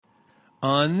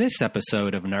On this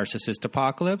episode of Narcissist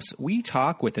Apocalypse, we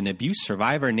talk with an abuse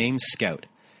survivor named Scout.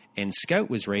 And Scout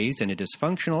was raised in a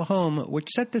dysfunctional home which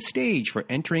set the stage for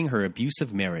entering her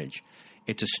abusive marriage.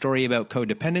 It's a story about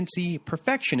codependency,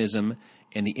 perfectionism,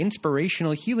 and the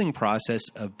inspirational healing process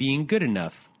of being good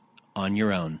enough on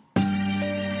your own.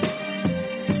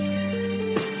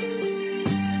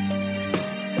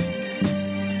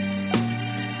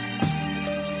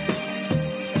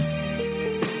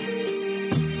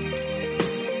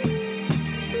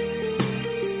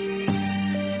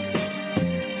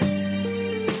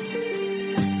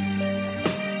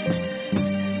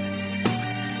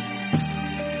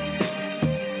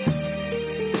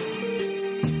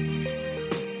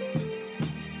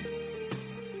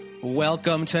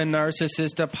 Welcome to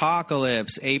Narcissist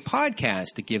Apocalypse, a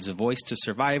podcast that gives a voice to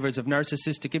survivors of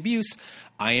narcissistic abuse.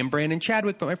 I am Brandon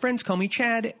Chadwick, but my friends call me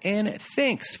Chad, and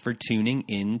thanks for tuning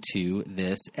into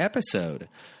this episode.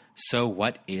 So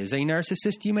what is a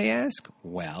narcissist, you may ask?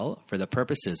 Well, for the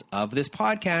purposes of this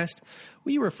podcast,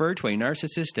 we refer to a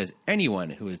narcissist as anyone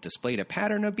who has displayed a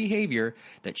pattern of behavior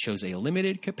that shows a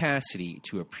limited capacity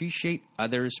to appreciate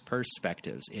others'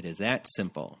 perspectives. It is that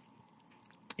simple.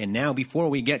 And now, before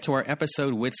we get to our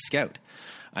episode with Scout,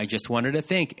 I just wanted to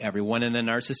thank everyone in the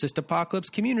Narcissist Apocalypse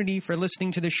community for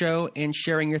listening to the show and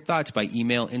sharing your thoughts by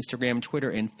email, Instagram, Twitter,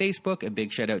 and Facebook. A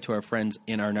big shout out to our friends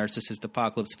in our Narcissist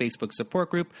Apocalypse Facebook support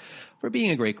group for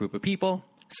being a great group of people.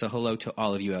 So hello to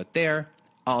all of you out there.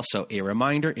 Also, a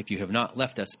reminder, if you have not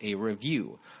left us a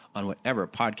review on whatever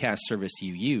podcast service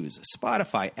you use,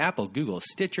 Spotify, Apple, Google,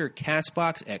 Stitcher,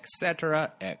 CastBox,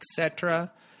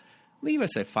 etc., leave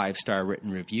us a 5-star written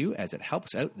review as it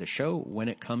helps out the show when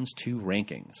it comes to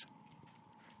rankings.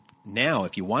 Now,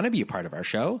 if you want to be a part of our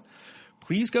show,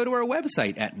 please go to our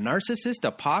website at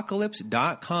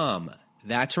narcissistapocalypse.com.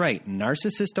 That's right,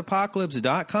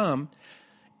 narcissistapocalypse.com,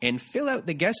 and fill out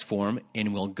the guest form,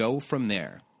 and we'll go from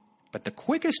there. But the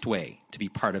quickest way to be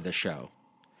part of the show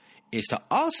is to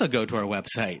also go to our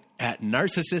website at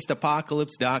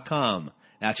narcissistapocalypse.com.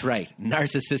 That's right,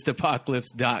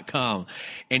 narcissistapocalypse.com.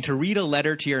 And to read a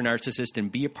letter to your narcissist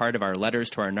and be a part of our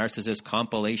Letters to Our Narcissist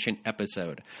compilation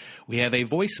episode. We have a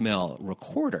voicemail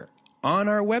recorder on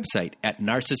our website at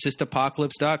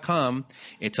narcissistapocalypse.com.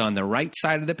 It's on the right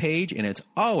side of the page, and it's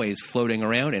always floating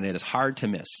around, and it is hard to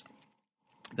miss.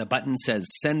 The button says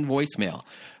Send Voicemail.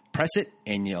 Press it,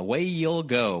 and away you'll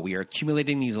go. We are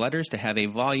accumulating these letters to have a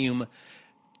volume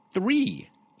 3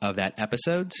 of that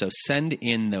episode, so send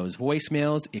in those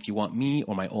voicemails. If you want me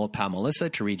or my old pal Melissa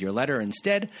to read your letter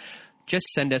instead, just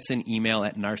send us an email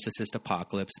at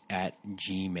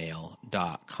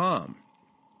narcissistapocalypse@gmail.com.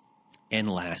 And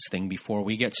last thing before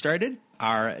we get started,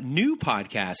 our new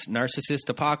podcast, Narcissist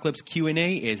Apocalypse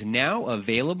Q&A, is now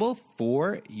available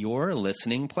for your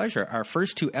listening pleasure. Our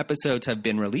first 2 episodes have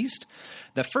been released.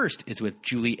 The first is with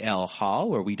Julie L. Hall,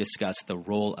 where we discuss the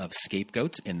role of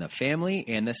scapegoats in the family.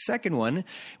 And the second one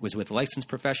was with licensed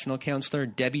professional counselor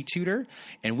Debbie Tudor,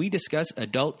 and we discuss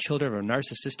adult children of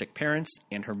narcissistic parents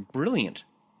and her brilliant,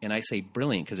 and I say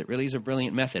brilliant because it really is a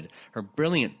brilliant method, her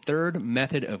brilliant third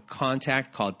method of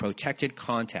contact called protected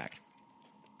contact.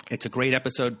 It's a great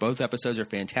episode. Both episodes are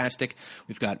fantastic.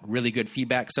 We've got really good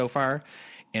feedback so far.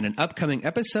 And an upcoming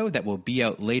episode that will be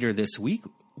out later this week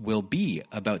will be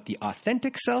about the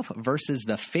authentic self versus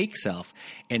the fake self.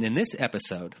 And in this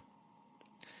episode,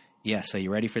 yes, are you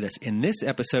ready for this? In this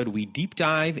episode, we deep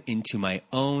dive into my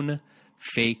own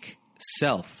fake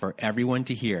self for everyone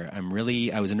to hear. I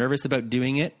was nervous about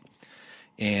doing it,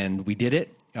 and we did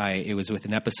it. It was with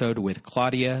an episode with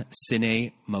Claudia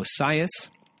Sine Mosias.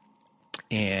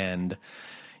 And,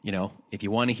 if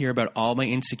you want to hear about all my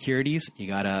insecurities, you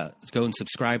got to go and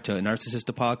subscribe to Narcissist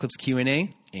Apocalypse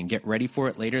Q&A and get ready for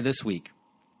it later this week.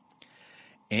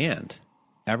 And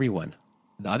everyone,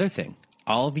 the other thing,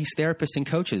 all of these therapists and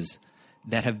coaches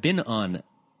that have been on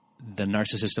the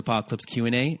Narcissist Apocalypse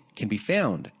Q&A can be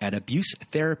found at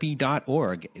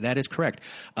abusetherapy.org. That is correct,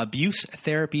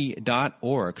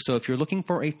 abusetherapy.org. So if you're looking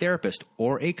for a therapist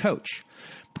or a coach,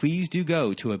 please do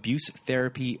go to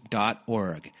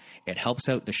abusetherapy.org. It helps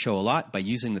out the show a lot by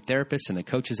using the therapists and the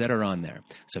coaches that are on there.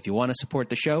 So if you want to support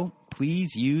the show,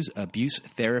 please use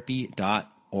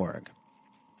abusetherapy.org.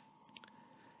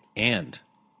 And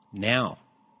now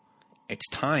it's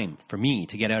time for me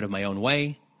to get out of my own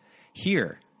way.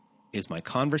 Here is my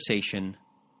conversation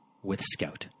with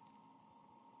Scout.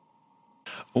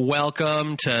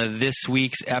 Welcome to this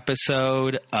week's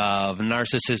episode of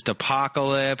Narcissist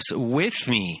Apocalypse. With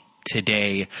me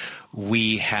today,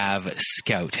 we have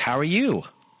Scout. How are you?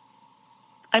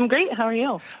 I'm great. How are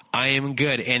you? I am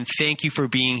good, and thank you for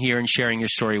being here and sharing your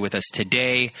story with us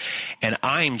today. And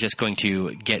I'm just going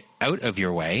to get out of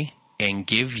your way and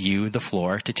give you the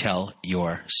floor to tell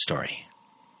your story.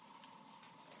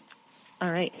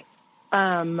 All right.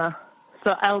 So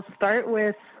I'll start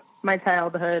with my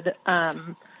childhood,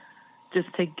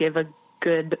 just to give a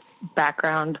good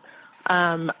background.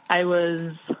 I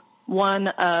was one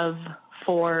of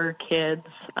 4 kids.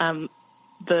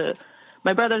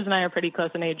 My brothers and I are pretty close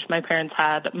in age. My parents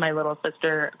had my little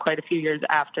sister quite a few years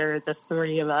after the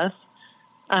 3 of us.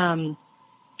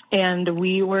 And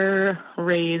we were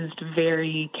raised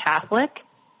very Catholic.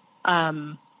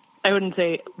 I wouldn't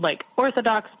say like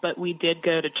Orthodox, but we did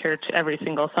go to church every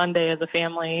single Sunday as a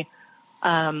family.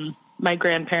 My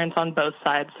grandparents on both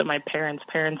sides, so my parents'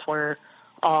 parents were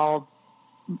all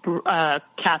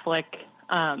Catholic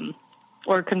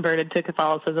or converted to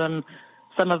Catholicism.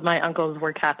 Some of my uncles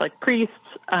were Catholic priests.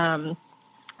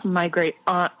 My great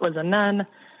aunt was a nun.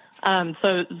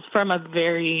 So it was from a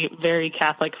very, very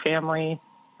Catholic family.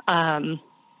 And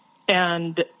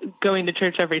going to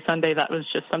church every Sunday, that was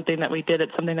just something that we did.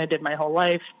 It's something I did my whole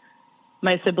life.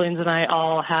 My siblings and I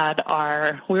all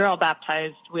we were all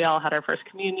baptized. We all had our first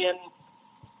communion.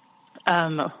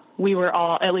 We were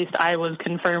all, at least I was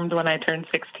confirmed when I turned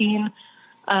 16.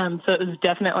 So it was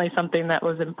definitely something that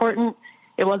was important.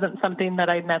 It wasn't something that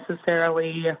I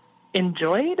necessarily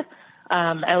enjoyed,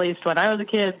 at least when I was a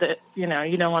kid, that, you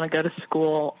don't want to go to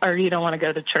school or you don't want to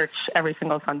go to church every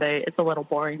single Sunday. It's a little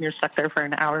boring. You're stuck there for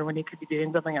an hour when you could be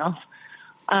doing something else.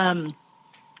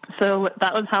 So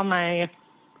that was how my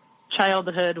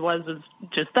childhood was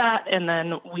just that. And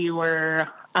then we were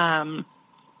a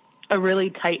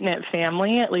really tight-knit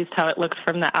family, at least how it looked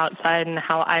from the outside and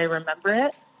how I remember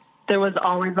it. There was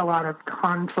always a lot of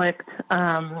conflict.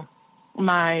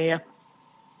 My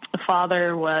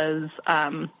father was,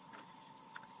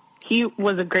 he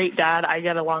was a great dad. I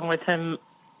get along with him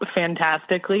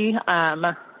fantastically.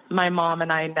 My mom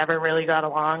and I never really got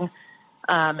along.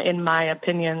 In my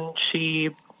opinion,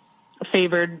 she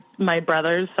favored my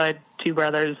brothers. So I had 2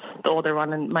 brothers, the older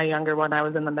one and my younger one. I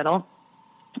was in the middle.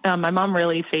 My mom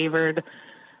really favored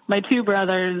my 2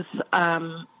 brothers.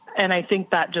 And I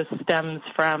think that just stems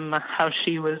from how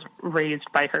she was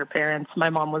raised by her parents. My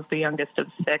mom was the youngest of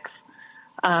 6.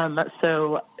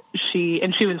 So she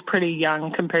was pretty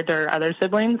young compared to her other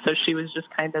siblings. So she was just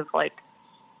kind of like,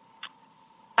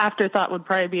 afterthought would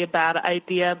probably be a bad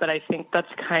idea, but I think that's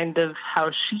kind of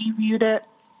how she viewed it.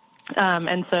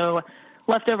 And so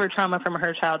leftover trauma from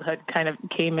her childhood kind of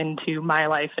came into my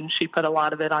life, and she put a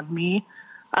lot of it on me.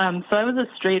 So I was a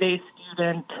straight A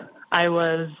student. I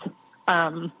was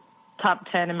top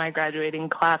 10 in my graduating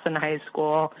class in high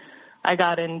school. I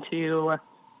got into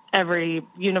every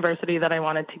university that I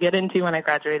wanted to get into when I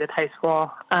graduated high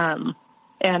school.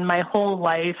 And my whole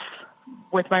life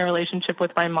with my relationship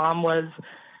with my mom was,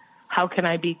 how can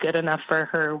I be good enough for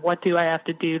her? What do I have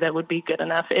to do that would be good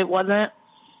enough?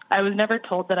 I was never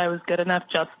told that I was good enough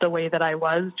just the way that I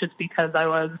was, just because I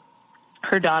was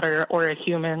her daughter or a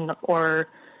human or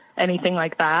anything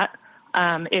like that.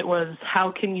 It was,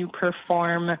 how can you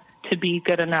perform to be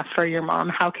good enough for your mom?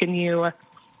 How can you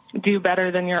do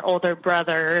better than your older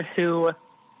brother who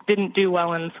didn't do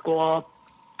well in school,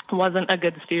 wasn't a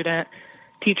good student?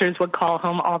 Teachers would call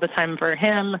home all the time for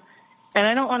him. And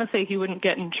I don't want to say he wouldn't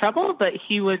get in trouble, but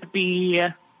it wouldn't be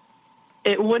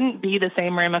the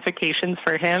same ramifications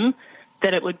for him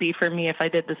that it would be for me if I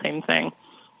did the same thing.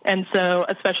 And so,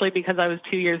 especially because I was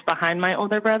 2 years behind my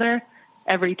older brother,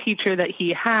 every teacher that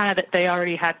he had, they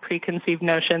already had preconceived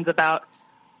notions about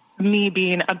me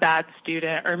being a bad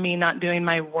student or me not doing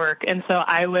my work. And so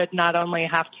I would not only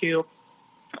have to,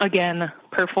 again,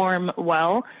 perform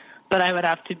well, but I would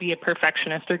have to be a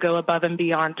perfectionist or go above and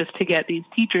beyond just to get these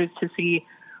teachers to see,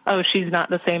 oh, she's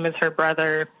not the same as her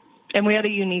brother. And we had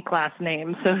a unique last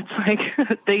name. So it's like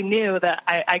they knew that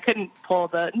I couldn't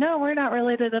pull no, we're not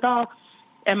related at all.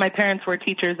 And my parents were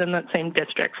teachers in that same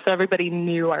district, so everybody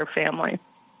knew our family.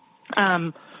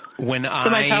 When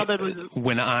I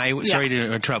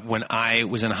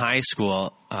was in high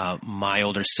school, my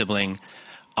older sibling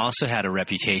also had a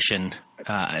reputation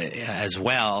as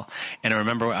well. And I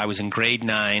remember I was in grade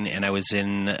 9 and I was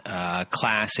in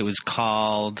class. It was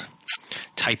called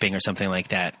typing or something like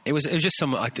that. It was just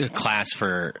some class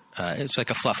for it was like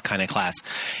a fluff kind of class.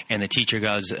 And the teacher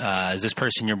goes, "Is this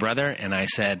person your brother?" And I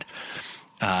said,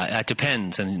 "It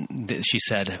depends." And she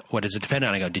said, "What does it depend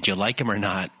on?" I go, "Did you like him or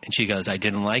not?" And she goes, "I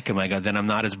didn't like him." I go, "Then I'm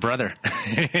not his brother."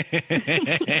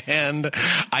 And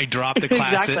I dropped the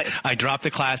class. Exactly. I dropped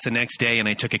the class the next day and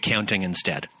I took accounting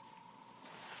instead.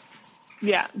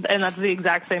 Yeah, and that's the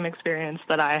exact same experience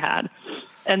that I had.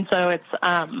 And so it's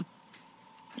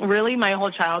really my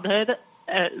whole childhood,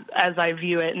 as I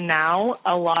view it now,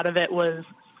 a lot of it was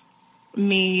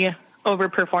me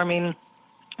overperforming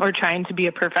or trying to be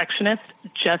a perfectionist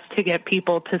just to get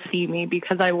people to see me,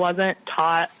 because I wasn't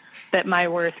taught that my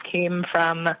worth came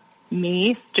from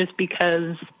me just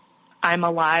because I'm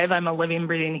alive, I'm a living,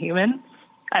 breathing human.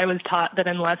 I was taught that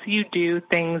unless you do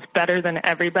things better than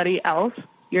everybody else,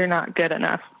 you're not good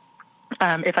enough.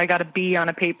 If I got a B on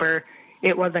a paper,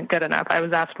 it wasn't good enough. I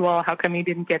was asked, well, how come you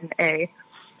didn't get an A?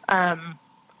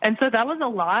 And so that was a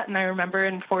lot. And I remember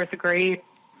in fourth grade,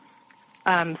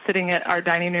 sitting at our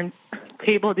dining room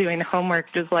table doing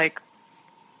homework, just like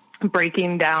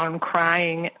breaking down,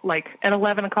 crying, like at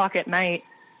 11 o'clock at night,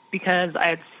 because I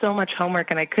had so much homework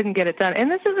and I couldn't get it done.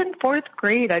 And this is in fourth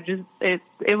grade.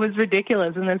 It was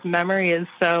ridiculous. And this memory is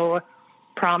so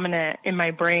prominent in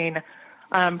my brain,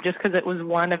 just because it was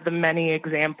one of the many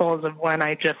examples of when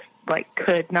I just like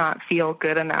could not feel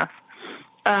good enough.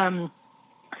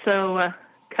 So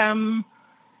come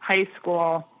high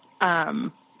school,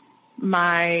 one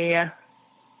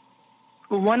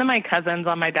of my cousins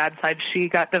on my dad's side, she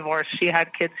got divorced. She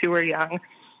had kids who were young.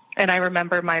 And I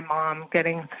remember my mom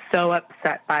getting so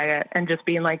upset by it and just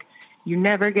being like, you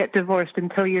never get divorced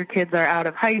until your kids are out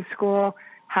of high school.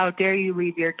 How dare you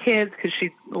leave your kids? Because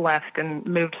she left and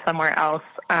moved somewhere else.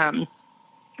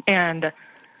 And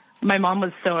my mom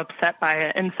was so upset by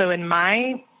it. And so in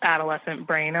my adolescent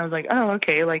brain, I was like, oh,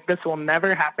 okay, like this will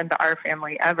never happen to our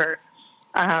family ever.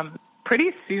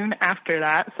 Pretty soon after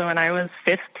that, so when I was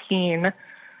 15,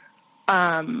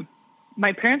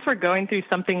 my parents were going through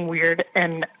something weird,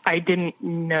 and I didn't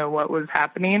know what was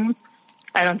happening.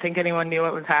 I don't think anyone knew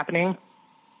what was happening,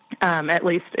 at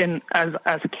least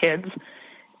as kids.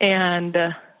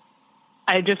 And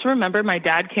I just remember my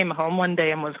dad came home one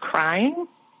day and was crying,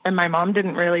 and my mom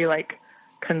didn't really, like,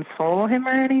 console him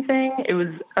or anything. It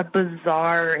was a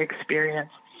bizarre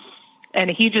experience. And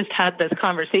he just had this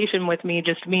conversation with me,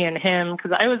 just me and him,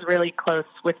 because I was really close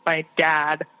with my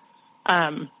dad,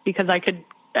 because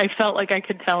I felt like I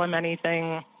could tell him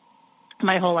anything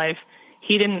my whole life.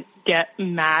 He didn't get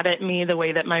mad at me the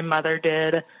way that my mother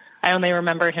did. I only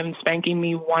remember him spanking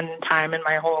me one time in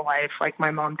my whole life, like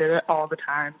my mom did it all the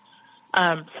time.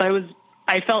 So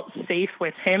I felt safe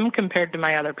with him compared to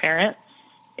my other parent.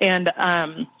 And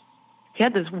he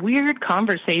had this weird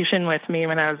conversation with me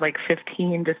when I was like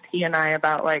 15, just he and I,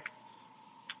 about like,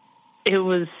 it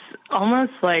was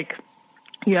almost like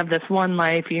you have this one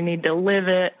life, you need to live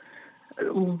it.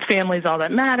 Family's all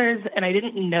that matters. And I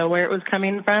didn't know where it was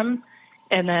coming from.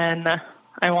 And then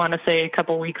I want to say a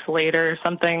couple weeks later or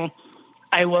something,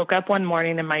 I woke up one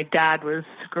morning and my dad was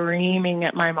screaming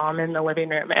at my mom in the living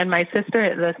room. And my sister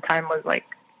at this time was like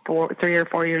 3 or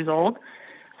 4 years old.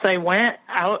 So I went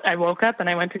out, I woke up and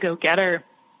I went to go get her.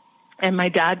 And my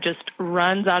dad just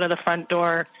runs out of the front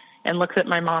door and looks at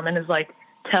my mom and is like,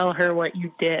 tell her what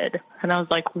you did. And I was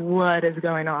like, what is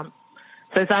going on?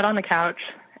 So I sat on the couch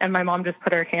and my mom just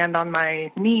put her hand on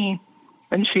my knee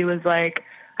and she was like,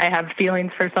 I have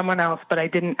feelings for someone else, but I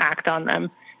didn't act on them.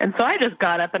 And so I just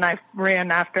got up and I ran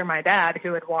after my dad,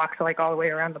 who had walked like all the way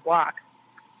around the block.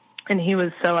 And he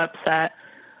was so upset.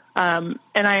 And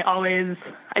I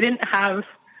didn't have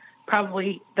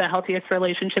probably the healthiest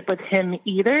relationship with him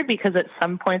either, because at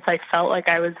some points I felt like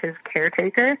I was his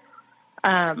caretaker,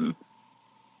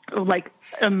 like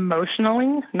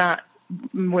emotionally, not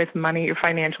with money or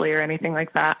financially or anything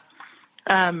like that.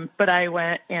 But I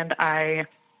went and I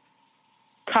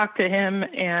talked to him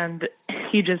and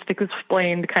he just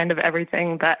explained kind of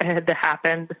everything that had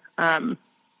happened.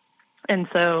 And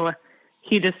so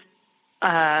he just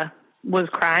was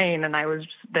crying and I was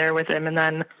just there with him. And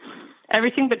then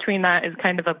everything between that is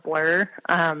kind of a blur.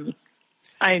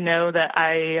 I know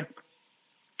that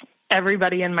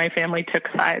everybody in my family took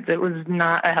sides. It was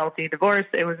not a healthy divorce.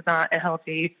 It was not a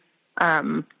healthy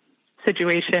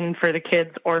situation for the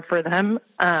kids or for them.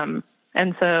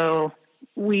 And so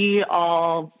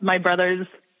my brothers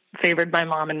favored my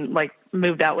mom and like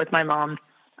moved out with my mom.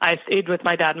 I stayed with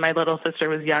my dad and my little sister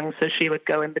was young, so she would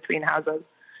go in between houses.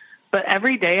 But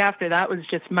every day after that was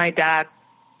just my dad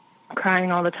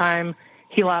crying all the time.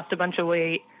 He lost a bunch of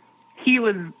weight.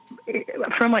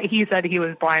 From what he said, he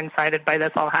was blindsided by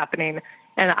this all happening.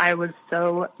 And I was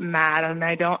so mad, and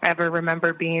I don't ever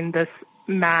remember being this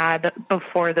mad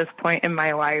before this point in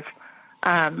my life.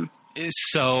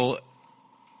 So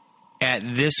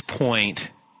at this point,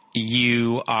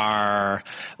 you are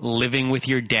living with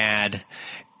your dad.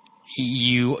 Do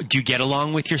you get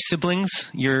along with your siblings,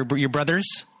 your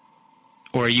brothers?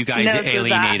 Or are you guys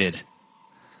alienated?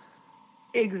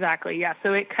 Exactly, yeah.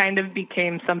 So it kind of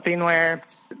became something where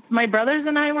my brothers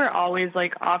and I were always,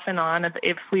 like, off and on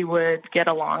if we would get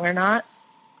along or not.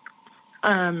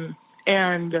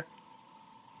 And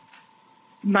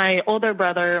my older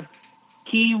brother,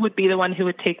 he would be the one who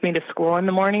would take me to school in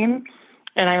the morning.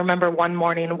 And I remember one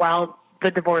morning while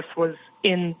the divorce was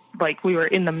we were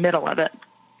in the middle of it,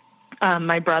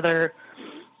 my brother,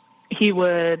 it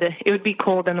would be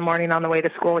cold in the morning on the way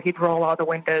to school. He'd roll all the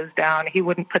windows down. He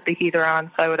wouldn't put the heater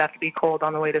on, so I would have to be cold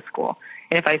on the way to school.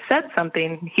 And if I said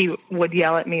something, he would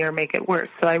yell at me or make it worse,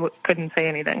 so I couldn't say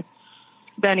anything.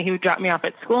 Then he would drop me off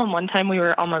at school, and one time we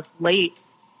were almost late,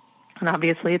 and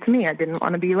obviously it's me. I didn't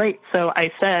want to be late. So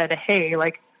I said, hey,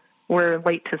 we're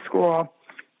late to school.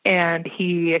 And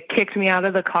he kicked me out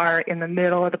of the car in the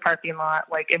middle of the parking lot,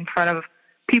 in front of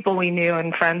people we knew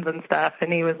and friends and stuff.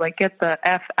 And he was like, get the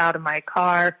F out of my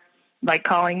car,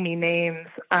 calling me names.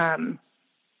 And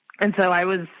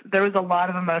so there was a lot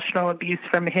of emotional abuse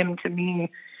from him to me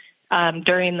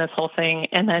during this whole thing.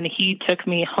 And then he took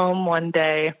me home one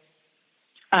day,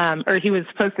 or he was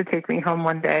supposed to take me home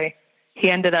one day. He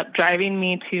ended up driving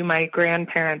me to my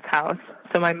grandparents' house,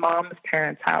 so my mom's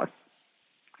parents' house.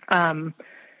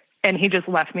 And he just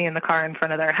left me in the car in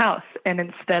front of their house. And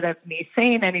instead of me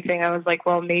saying anything, I was like,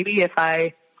 well, maybe if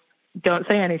I don't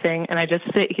say anything and I just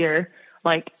sit here,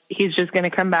 he's just going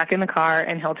to come back in the car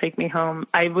and he'll take me home.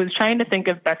 I was trying to think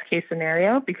of best case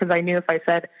scenario because I knew if I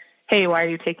said, hey, why are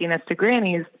you taking us to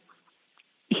Granny's?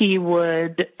 He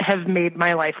would have made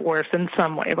my life worse in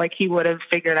some way. He would have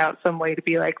figured out some way to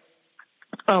be like,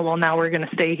 oh, well, now we're going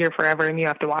to stay here forever and you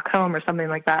have to walk home or something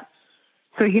like that.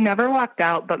 So he never walked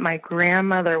out, but my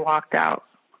grandmother walked out,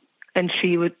 and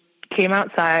she came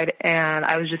outside, and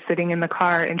I was just sitting in the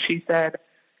car, and she said,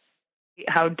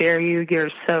 how dare you,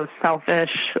 you're so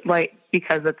selfish,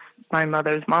 because it's my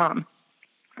mother's mom.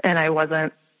 And I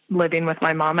wasn't living with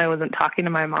my mom. I wasn't talking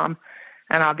to my mom.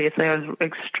 And obviously I was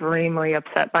extremely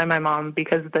upset by my mom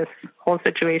because this whole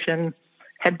situation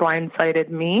had blindsided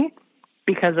me.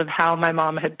 Because of how my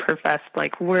mom had professed,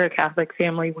 we're a Catholic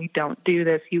family, we don't do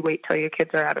this, you wait till your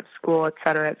kids are out of school, et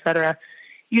cetera, et cetera.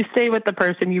 You stay with the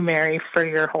person you marry for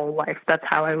your whole life. That's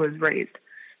how I was raised.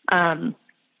 And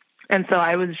so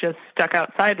I was just stuck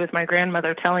outside with my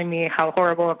grandmother telling me how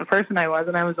horrible of a person I was,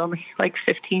 and I was only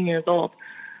 15 years old.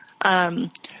 So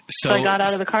I got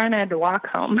out of the car and I had to walk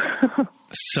home.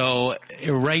 So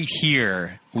right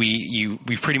here,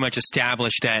 we've pretty much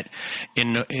established that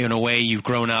in a way you've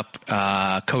grown up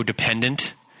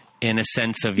codependent in a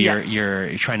sense of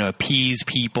you're trying to appease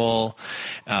people.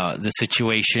 The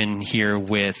situation here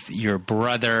with your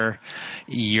brother,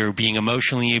 you're being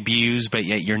emotionally abused, but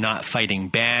yet you're not fighting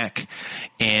back.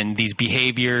 And these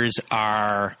behaviors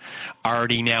are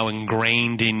already now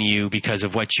ingrained in you because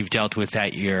of what you've dealt with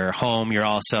at your home. You're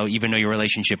also, even though your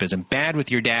relationship isn't bad with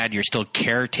your dad, you're still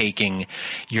caretaking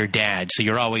your dad. So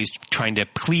you're always trying to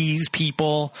please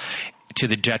people to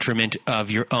the detriment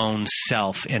of your own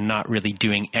self and not really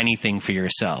doing anything for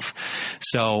yourself.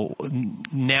 So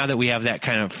now that we have that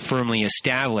kind of firmly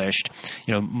established,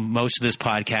 most of this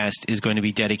podcast is going to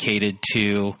be dedicated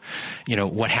to,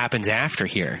 what happens after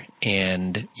here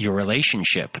and your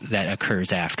relationship that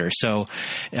occurs after. So,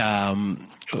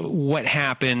 what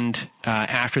happened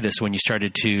after this when you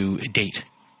started to date?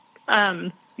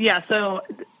 So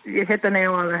you hit the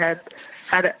nail on the head.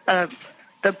 Had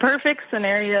the perfect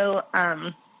scenario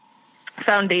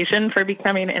foundation for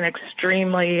becoming an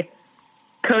extremely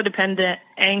codependent,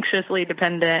 anxiously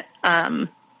dependent,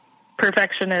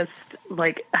 perfectionist.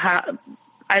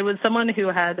 I was someone who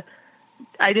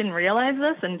I didn't realize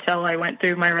this until I went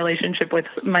through my relationship with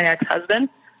my ex-husband,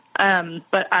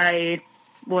 but I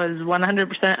was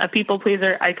 100% a people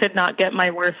pleaser. I could not get my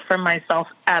worth from myself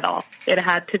at all. It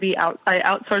had to be I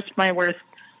outsourced my worth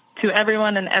to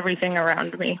everyone and everything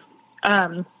around me.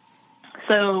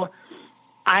 So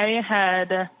I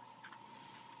had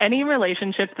any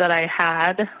relationship that I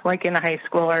had, in high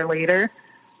school or later,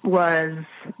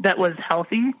 that was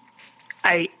healthy.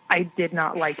 I did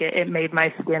not like it. It made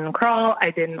my skin crawl.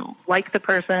 I didn't like the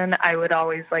person. I would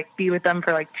always be with them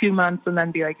for 2 months and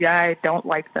then be like, yeah, I don't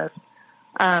like this.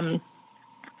 And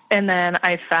then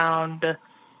I found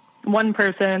one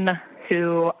person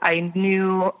who I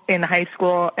knew in high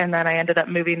school, and then I ended up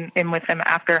moving in with him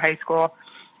after high school.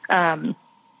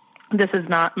 This is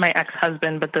not my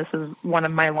ex-husband, but this is one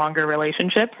of my longer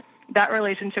relationships. That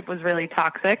relationship was really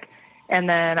toxic, and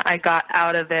then I got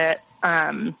out of it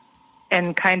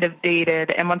and kind of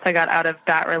dated. And once I got out of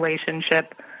that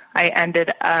relationship, I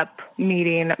ended up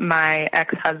meeting my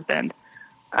ex-husband.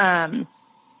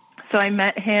 So I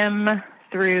met him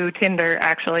through Tinder,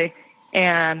 actually,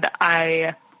 and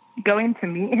I going to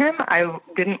meet him, I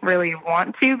didn't really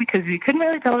want to because you couldn't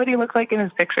really tell what he looked like in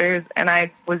his pictures. And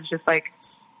I was just like,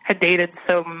 had dated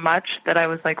so much that I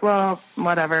was like, well,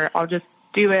 whatever, I'll just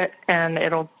do it and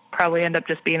it'll probably end up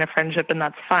just being a friendship and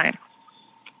that's fine.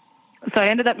 So I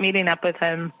ended up meeting up with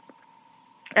him,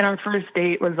 and our first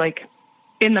date was like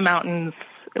in the mountains,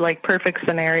 like perfect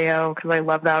scenario because I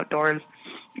love the outdoors,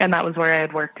 and that was where I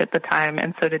had worked at the time,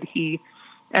 and so did he.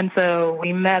 And so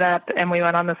we met up and we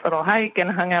went on this little hike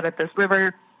and hung out at this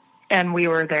river, and we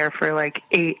were there for like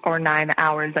 8 or 9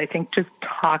 hours, I think, just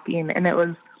talking. And it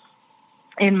was,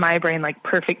 in my brain, like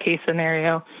perfect case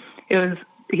scenario. He was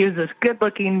this good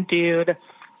looking dude.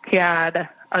 He had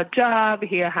a job.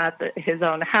 He had his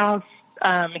own house.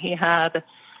 He had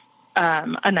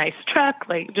a nice truck,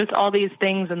 like just all these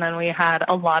things. And then we had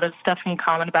a lot of stuff in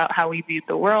common about how we viewed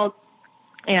the world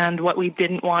and what we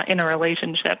didn't want in a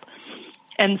relationship.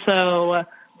 And so,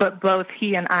 but both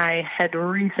he and I had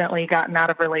recently gotten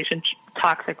out of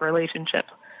toxic relationships.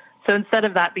 So instead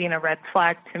of that being a red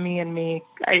flag to me,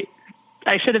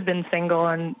 I should have been single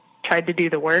and tried to do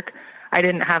the work. I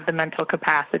didn't have the mental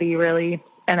capacity really,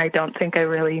 and I don't think I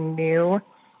really knew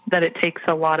that it takes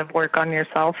a lot of work on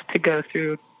yourself to go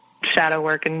through shadow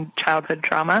work and childhood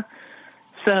trauma.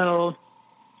 So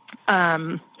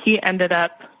he ended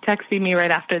up texting me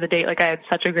right after the date, like, I had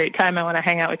such a great time, I want to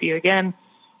hang out with you again.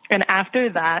 And after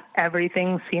that,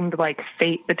 everything seemed like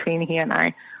fate between he and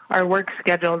I. Our work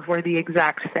schedules were the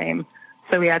exact same.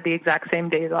 So we had the exact same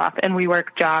days off, and we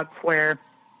work jobs where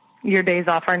your days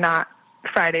off are not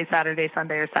Friday, Saturday,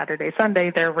 Sunday, or Saturday,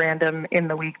 Sunday. They're random in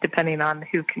the week depending on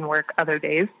who can work other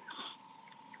days.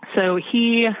 So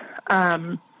he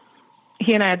and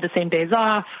I had the same days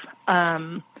off.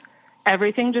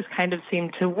 Everything just kind of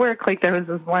seemed to work. Like there was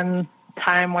this one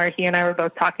time where he and I were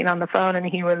both talking on the phone, and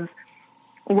he was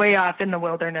way off in the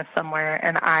wilderness somewhere,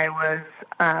 and I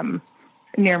was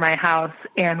near my house,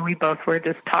 and we both were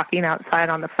just talking outside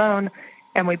on the phone,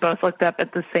 and we both looked up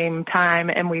at the same time,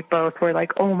 and we both were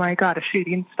like, oh my God, a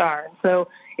shooting star. And so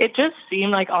it just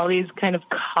seemed like all these kind of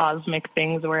cosmic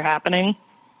things were happening,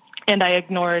 and I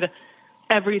ignored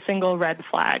every single red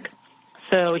flag.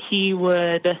 So he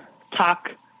would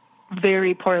talk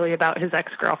very poorly about his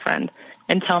ex-girlfriend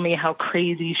and tell me how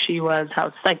crazy she was,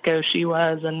 how psycho she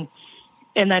was, and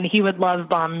then he would love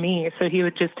bomb me. So he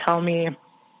would just tell me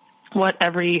what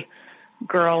every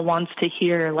girl wants to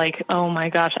hear, like, oh my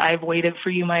gosh, I've waited for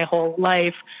you my whole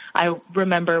life. I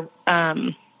remember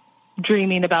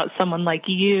dreaming about someone like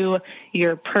you.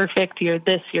 You're perfect. You're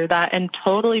this, you're that, and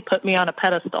totally put me on a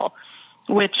pedestal,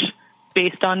 which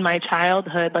based on my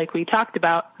childhood, like we talked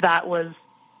about, that was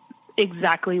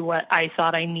exactly what I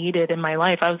thought I needed in my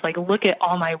life. I was like, look at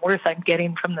all my worth I'm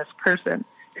getting from this person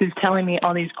who's telling me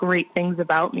all these great things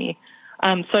about me.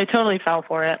 So I totally fell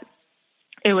for it.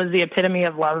 It was the epitome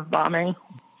of love bombing.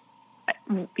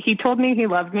 He told me he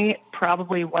loved me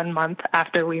probably 1 month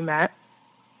after we met.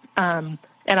 And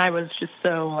I was just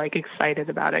so like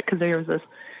excited about it because there was this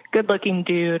good looking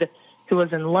dude who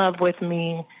was in love with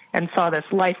me and saw this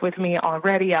life with me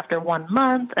already after 1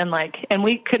 month. And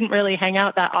we couldn't really hang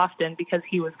out that often because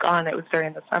he was gone. It was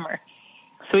during the summer.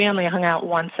 So we only hung out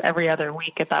once every other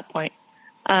week at that point.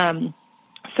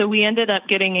 So we ended up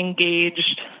getting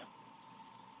engaged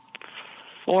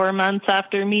 4 months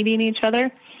after meeting each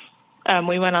other.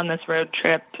 We went on this road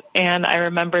trip, and I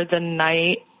remember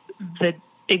the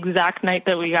exact night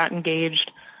that we got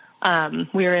engaged.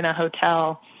 We were in a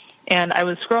hotel, and I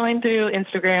was scrolling through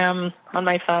Instagram on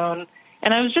my phone,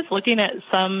 and I was just looking at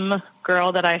some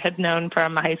girl that I had known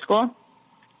from high school,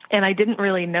 and I didn't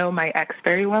really know my ex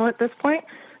very well at this point.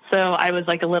 So I was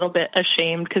like a little bit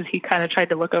ashamed because he kind of tried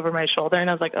to look over my shoulder, and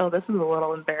I was like, oh, this is a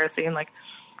little embarrassing. Like,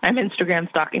 I'm Instagram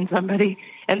stalking somebody.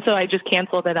 And so I just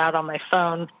canceled it out on my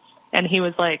phone. And he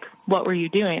was like, what were you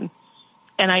doing?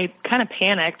 And I kind of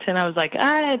panicked, and I was like,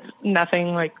 it's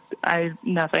nothing,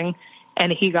 nothing.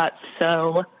 And he got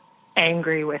so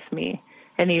angry with me.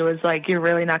 And he was like, you're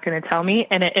really not going to tell me?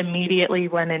 And it immediately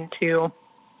went into,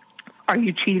 are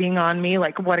you cheating on me?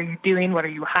 Like, what are you doing? What are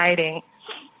you hiding?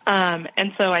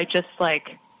 And so I just I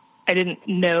didn't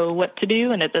know what to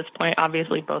do. And at this point,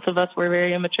 obviously both of us were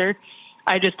very immature.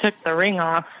 I just took the ring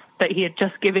off that he had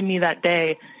just given me that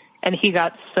day, and he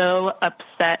got so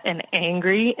upset and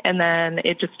angry, and then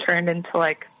it just turned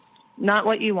into not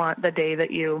what you want the day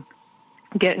that you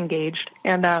get engaged.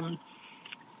 And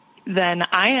then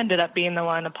I ended up being the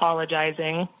one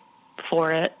apologizing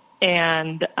for it,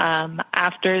 and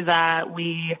after that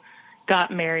we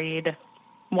got married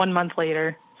 1 month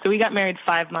later. So we got married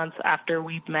 5 months after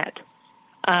we'd met.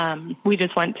 We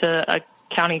just went to a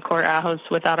county courthouse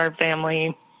without our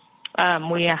family.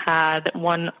 We had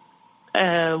one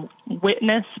a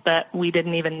witness that we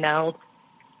didn't even know.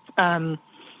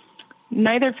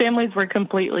 Neither families were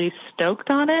completely stoked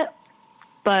on it,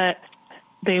 but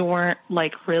they weren't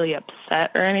like really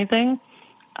upset or anything.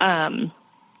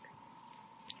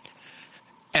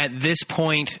 At this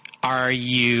point, are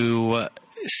you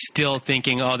still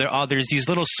thinking, there's these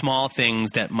little small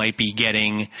things that might be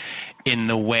getting in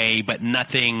the way, but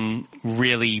nothing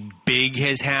really big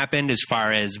has happened as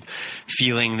far as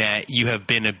feeling that you have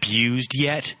been abused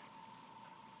yet?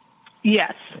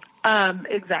 Yes,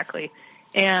 exactly.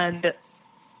 And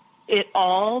it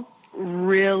all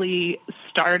really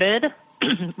started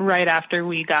right after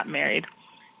we got married.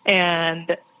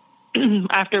 And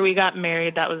after we got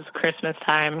married, that was Christmas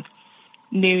time,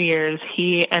 New Year's,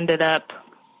 we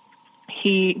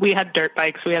had dirt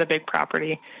bikes. We had a big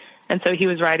property. And so he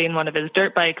was riding one of his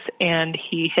dirt bikes and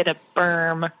he hit a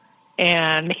berm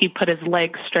and he put his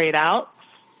leg straight out.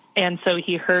 And so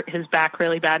he hurt his back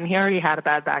really bad. And he already had a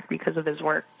bad back because of his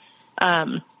work.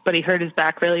 But he hurt his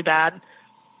back really bad.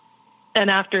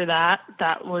 And after that,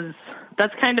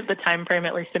 that's kind of the time frame,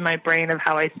 at least in my brain, of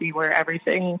how I see where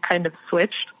everything kind of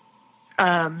switched.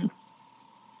 And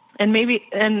maybe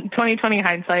in 2020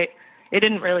 hindsight, it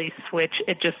didn't really switch.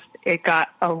 It got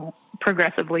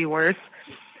progressively worse,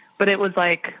 but it was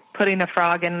like putting a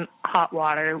frog in hot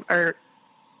water, or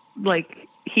like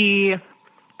the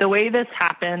way this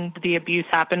happened, the abuse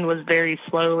happened was very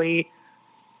slowly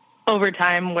over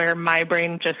time, where my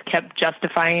brain just kept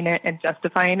justifying it, and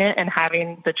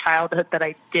having the childhood that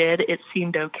I did, it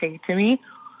seemed okay to me.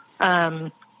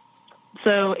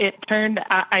 So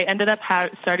I ended up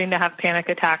starting to have panic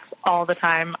attacks all the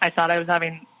time. I thought I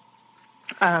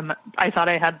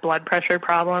had blood pressure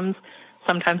problems.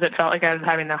 Sometimes it felt like I was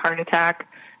having a heart attack.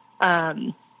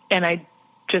 And I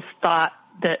just thought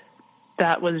that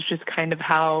was just kind of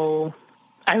how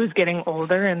I was getting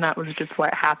older, and that was just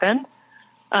what happened.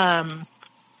 And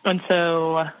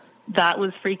so that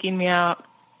was freaking me out.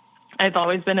 I've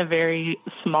always been a very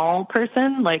small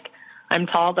person. Like, I'm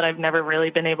tall, but I've never really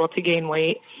been able to gain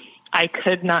weight. I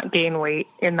could not gain weight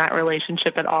in that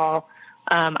relationship at all.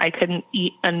 I couldn't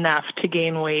eat enough to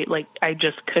gain weight. Like, I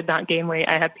just could not gain weight.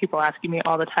 I had people asking me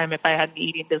all the time if I had an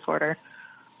eating disorder.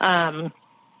 I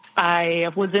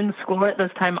was in school at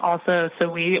this time also, so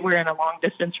we were in a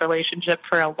long-distance relationship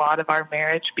for a lot of our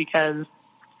marriage because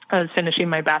I was finishing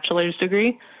my bachelor's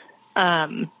degree.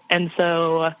 And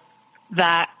so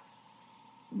that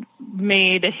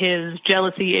made his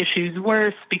jealousy issues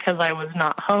worse because I was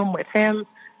not home with him.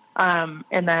 And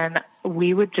then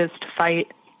we would just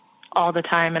fight all the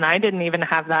time. And I didn't even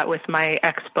have that with my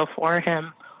ex before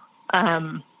him.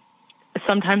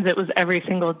 Sometimes it was every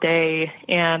single day.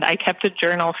 And I kept a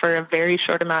journal for a very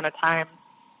short amount of time,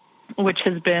 which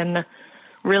has been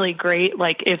really great.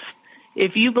 Like, if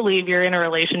you believe you're in a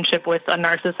relationship with a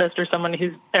narcissist or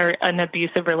someone or an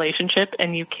abusive relationship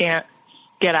and you can't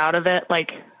get out of it,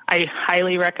 like, I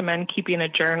highly recommend keeping a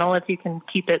journal if you can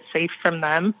keep it safe from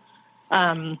them,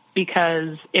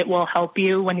 because it will help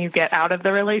you when you get out of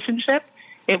the relationship.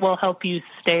 It will help you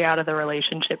stay out of the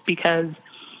relationship, because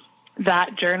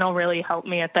that journal really helped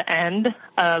me at the end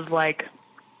of, like,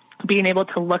 being able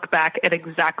to look back at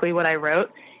exactly what I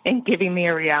wrote and giving me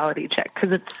a reality check,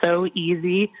 because it's so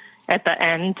easy at the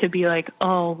end to be like,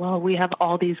 oh, well, we have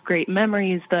all these great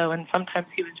memories, though, and sometimes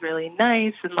he was really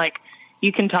nice, and, like,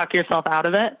 you can talk yourself out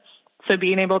of it. So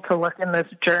being able to look in this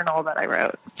journal that I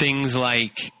wrote. Things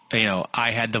like,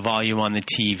 I had the volume on the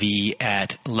TV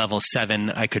at level 7.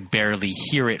 I could barely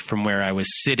hear it from where I was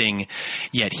sitting,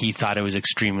 yet he thought it was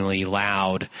extremely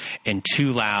loud and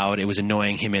too loud. It was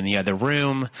annoying him in the other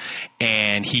room,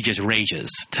 and he just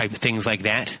rages, type of things like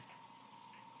that.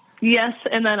 Yes,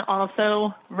 and then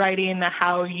also writing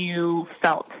how you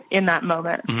felt in that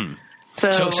moment.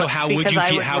 Mm-hmm. So how would you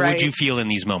feel? How would you feel in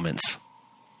these moments?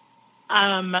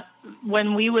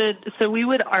 When we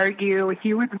would argue,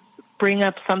 he would bring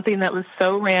up something that was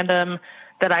so random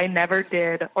that I never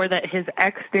did, or that his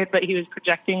ex did, but he was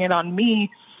projecting it on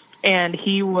me, and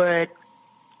he would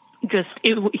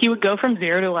go from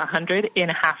 0 to 100 in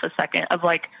half a second of,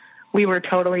 like, we were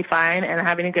totally fine and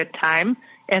having a good time,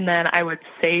 and then I would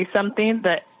say something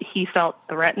that he felt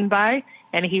threatened by,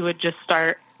 and he would just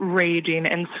start raging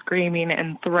and screaming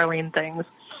and throwing things.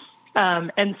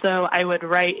 And so I would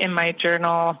write in my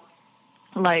journal,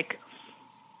 like,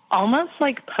 almost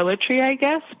like poetry, I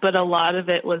guess, but a lot of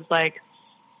it was like,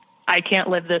 I can't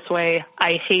live this way.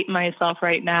 I hate myself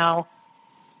right now.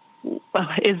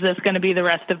 Is this going to be the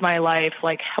rest of my life?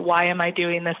 Like, why am I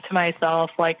doing this to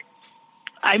myself? Like,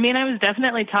 I mean, I was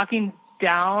definitely talking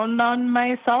down on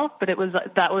myself, but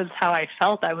that was how I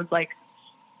felt. I was like,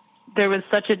 there was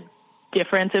such a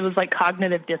difference. It was like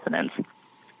cognitive dissonance.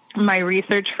 My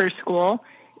research for school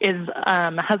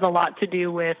has a lot to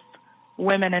do with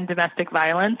women and domestic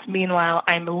violence. Meanwhile,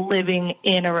 I'm living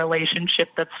in a relationship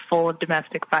that's full of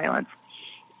domestic violence.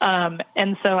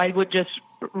 And so I would just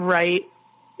write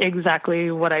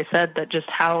exactly what I said, that just,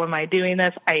 how am I doing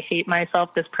this? I hate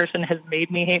myself. This person has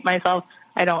made me hate myself.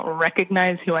 I don't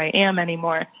recognize who I am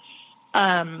anymore.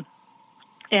 And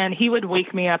he would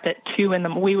wake me up at 2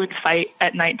 a.m. We would fight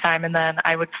at nighttime, and then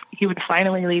he would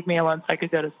finally leave me alone so I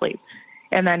could go to sleep.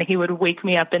 And then he would wake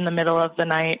me up in the middle of the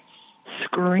night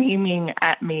screaming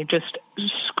at me, just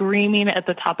screaming at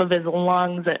the top of his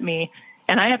lungs at me.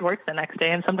 And I had work the next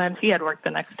day, and sometimes he had work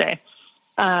the next day.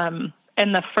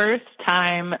 And the first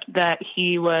time that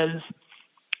he was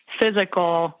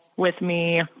physical with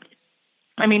me,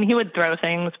 I mean, he would throw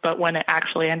things, but when it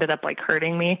actually ended up like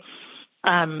hurting me,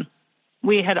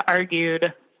 we had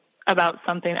argued about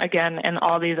something again, and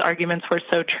all these arguments were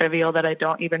so trivial that I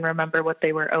don't even remember what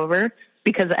they were over,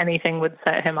 because anything would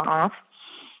set him off.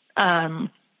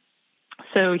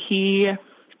 So we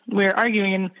were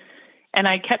arguing, and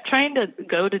I kept trying to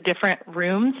go to different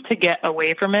rooms to get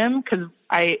away from him, because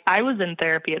I was in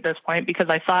therapy at this point because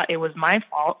I thought it was my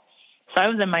fault. So I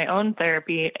was in my own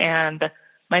therapy, and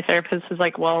my therapist was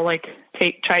like, well, like,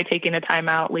 try taking a time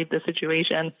out, leave the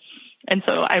situation. And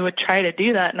so I would try to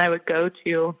do that, and I would go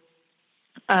to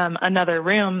another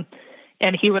room,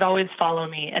 and he would always follow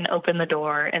me and open the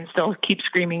door and still keep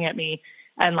screaming at me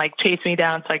and like chase me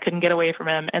down so I couldn't get away from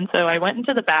him. And so I went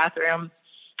into the bathroom,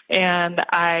 and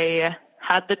I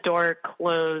had the door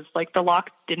closed. Like, the lock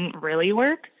didn't really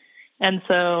work. And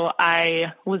so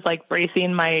I was like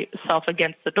bracing myself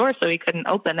against the door so he couldn't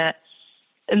open it.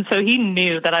 And so he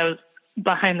knew that I was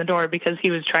behind the door because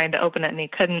he was trying to open it and he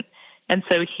couldn't. And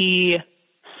so he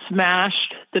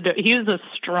smashed the door. He was a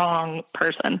strong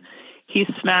person. He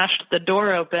smashed the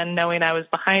door open knowing I was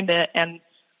behind it, and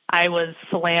I was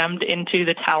slammed into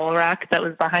the towel rack that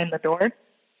was behind the door.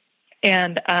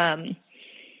 And I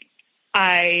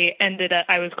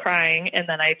was crying, and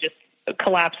then I just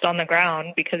collapsed on the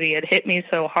ground because he had hit me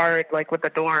so hard, like with the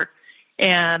door.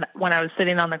 And when I was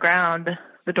sitting on the ground,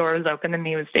 the door was open and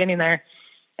he was standing there,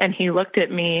 and he looked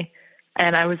at me,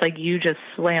 and I was like, you just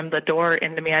slammed the door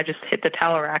into me. I just hit the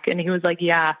towel rack. And he was like,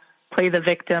 yeah, play the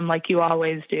victim like you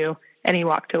always do. And he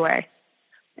walked away.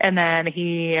 And then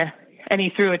he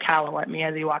threw a towel at me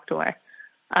as he walked away,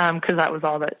 because that was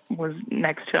all that was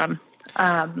next to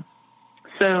him.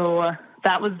 So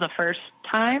that was the first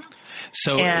time.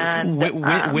 So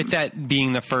with that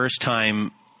being the first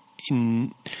time,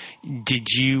 did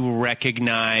you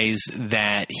recognize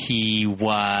that he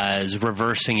was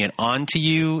reversing it onto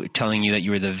you, telling you that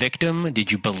you were the victim?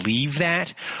 Did you believe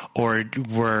that? Or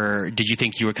did you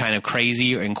think you were kind of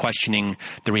crazy and questioning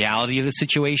the reality of the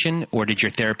situation? Or did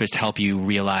your therapist help you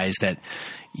realize that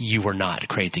you were not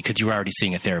crazy because you were already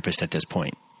seeing a therapist at this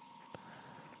point?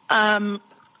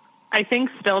 I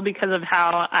think still because of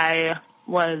how I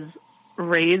was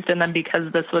raised, and then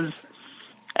because this was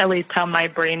at least how my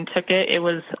brain took it, it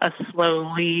was a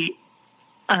slowly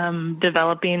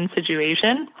developing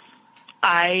situation.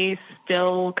 I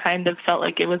still kind of felt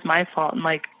like it was my fault, and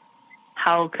like,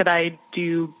 how could I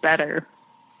do better?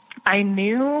 I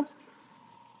knew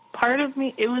part of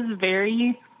me, it was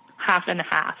very half and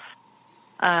half,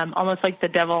 almost like the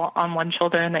devil on one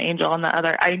shoulder and the angel on the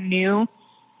other. I knew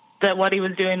that what he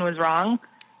was doing was wrong,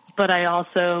 but I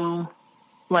also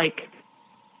like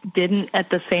didn't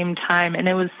at the same time. And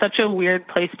it was such a weird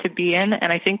place to be in.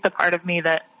 And I think the part of me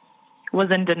that was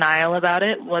in denial about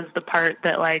it was the part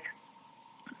that like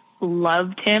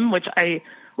loved him, which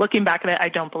looking back at it, I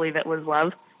don't believe it was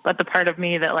love, but the part of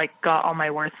me that like got all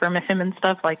my worth from him and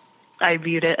stuff, like I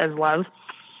viewed it as love.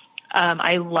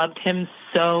 I loved him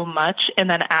so much. And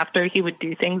then after he would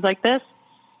do things like this,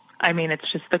 I mean,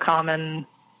 it's just the common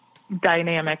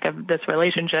dynamic of this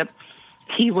relationship.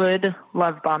 He would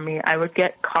love bomb me. I would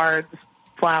get cards,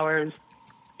 flowers,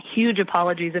 huge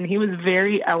apologies, and he was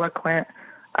very eloquent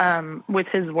with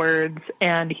his words,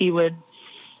 and he would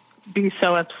be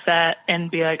so upset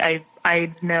and be like,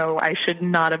 I know I should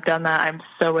not have done that. I'm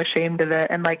so ashamed of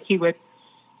it. And like, he would,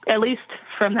 at least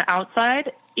from the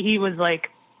outside, he was like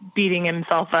beating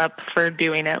himself up for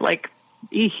doing it. Like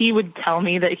he would tell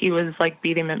me that he was like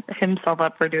beating himself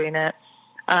up for doing it.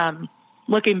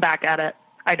 Looking back at it,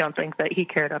 I don't think that he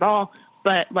cared at all,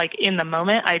 but like in the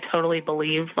moment, I totally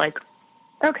believed like,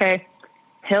 okay,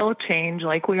 he'll change,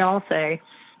 like we all say.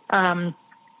 So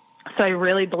I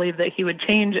really believed that he would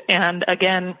change. And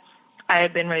again, I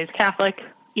had been raised Catholic,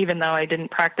 even though I didn't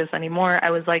practice anymore.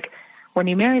 I was like, when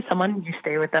you marry someone, you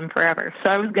stay with them forever. So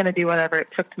I was going to do whatever it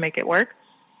took to make it work.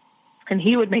 And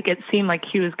he would make it seem like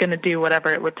he was going to do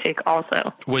whatever it would take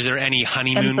also. Was there any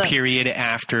honeymoon period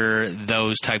after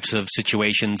those types of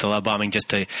situations, the love bombing, just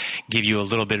to give you a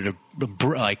little bit of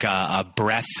a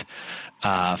breath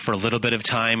for a little bit of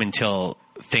time until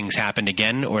things happened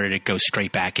again, or did it go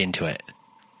straight back into it?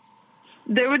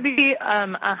 There would be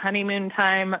a honeymoon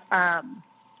time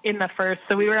in the first,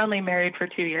 so we were only married for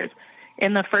 2 years.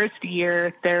 In the first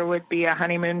year, there would be a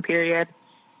honeymoon period.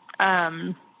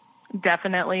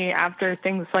 Definitely after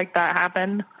things like that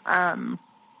happened.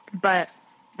 But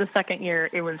the second year,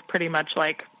 it was pretty much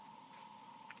like,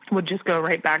 would just go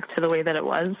right back to the way that it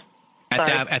was.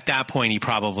 At that point, he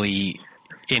probably,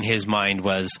 in his mind,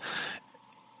 was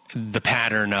the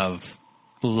pattern of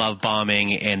love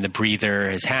bombing and the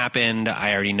breather has happened.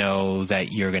 I already know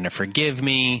that you're going to forgive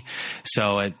me.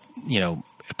 So,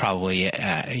 probably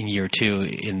in year 2,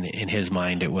 in his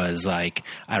mind, it was like,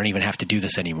 I don't even have to do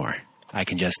this anymore. I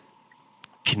can just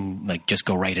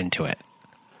go right into it.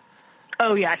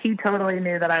 Oh yeah. He totally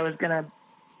knew that I was going to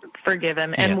forgive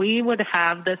him. And we would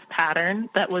have this pattern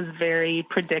that was very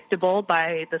predictable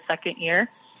by the second year.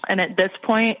 And at this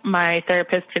point, my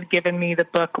therapist had given me the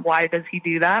book, Why Does He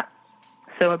Do That?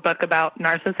 So a book about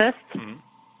narcissists,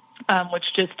 which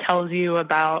just tells you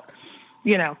about,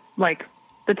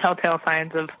 the telltale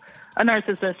signs of a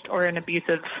narcissist or an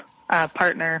abusive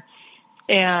partner.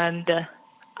 And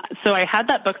so I had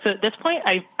that book. So at this point,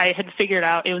 I had figured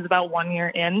out, it was about 1 year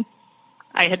in,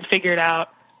 I had figured out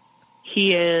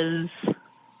he is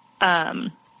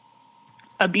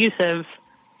abusive.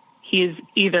 He's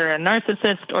either a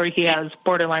narcissist or he has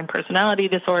borderline personality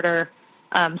disorder,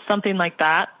 something like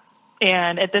that.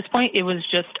 And at this point, it was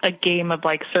just a game of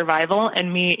survival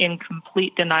and me in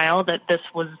complete denial that this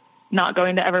was not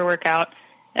going to ever work out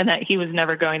and that he was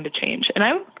never going to change. And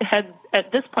I had,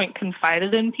 at this point,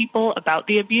 confided in people about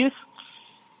the abuse.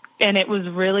 And it was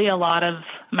really a lot of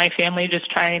my family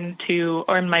just trying to,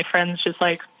 or my friends just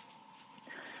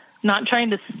not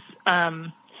trying to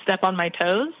step on my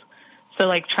toes.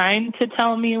 So trying to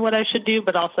tell me what I should do,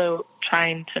 but also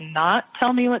trying to not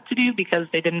tell me what to do because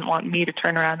they didn't want me to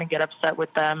turn around and get upset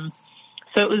with them.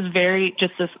 So it was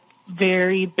this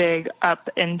very big up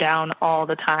and down all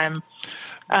the time.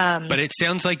 But it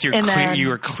sounds like you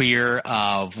were clear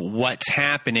of what's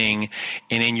happening,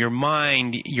 and in your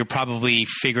mind, you're probably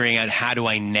figuring out, how do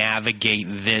I navigate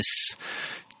this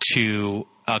to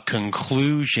a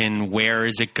conclusion? Where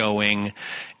is it going?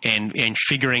 And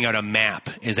figuring out a map.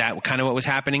 Is that kind of what was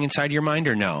happening inside your mind,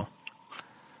 or no?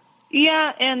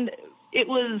 Yeah, and it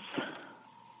was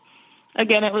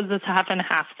this half and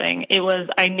half thing. It was,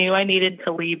 I knew I needed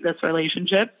to leave this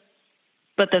relationship,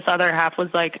 but this other half was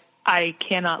I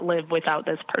cannot live without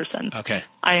this person. Okay.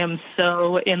 I am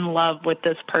so in love with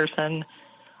this person.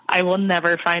 I will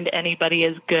never find anybody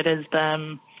as good as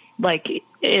them.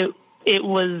 It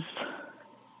was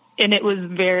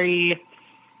very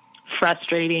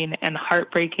frustrating and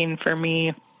heartbreaking for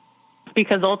me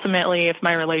because ultimately if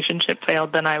my relationship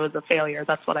failed, then I was a failure.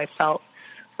 That's what I felt.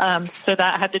 So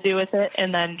that had to do with it.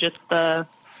 And then just the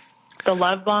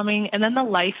love bombing, and then the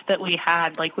life that we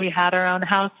had. We had our own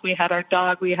house, we had our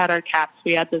dog, we had our cats,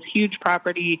 we had this huge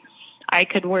property. I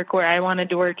could work where I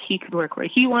wanted to work, he could work where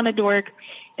he wanted to work.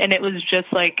 And it was just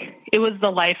it was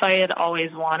the life I had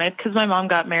always wanted because my mom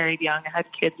got married young, I had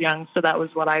kids young, so that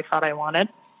was what I thought I wanted.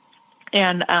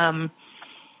 And I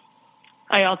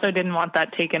also didn't want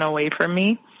that taken away from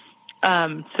me.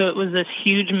 So it was this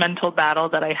huge mental battle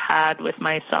that I had with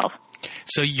myself.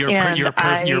 So your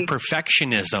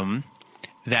perfectionism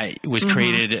that was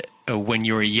created when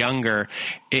you were younger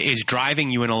is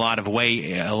driving you in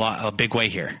a big way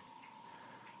here.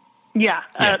 Yeah,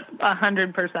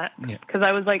 100%. Because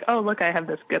I was oh, look, I have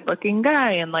this good looking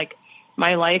guy, and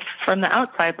my life from the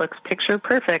outside looks picture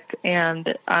perfect.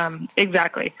 And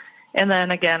exactly. And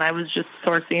then again, I was just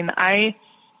sourcing.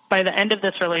 By the end of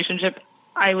this relationship,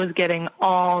 I was getting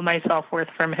all my self-worth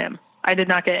from him. I did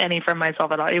not get any from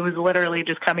myself at all. It was literally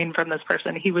just coming from this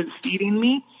person. He was feeding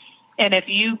me. And if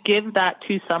you give that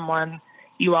to someone,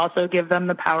 you also give them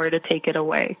the power to take it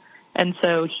away. And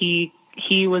so he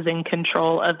was in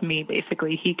control of me,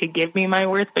 basically. He could give me my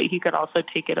worth, but he could also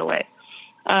take it away.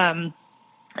 And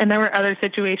there were other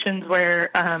situations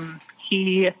where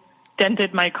he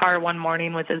dented my car one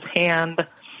morning with his hand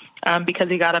because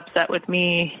he got upset with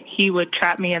me. He would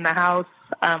trap me in the house.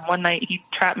 One night he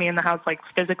trapped me in the house,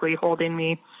 physically holding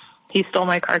me. He stole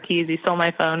my car keys. He stole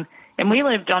my phone. And we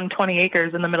lived on 20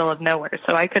 acres in the middle of nowhere.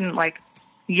 So I couldn't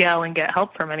yell and get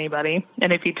help from anybody.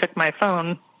 And if he took my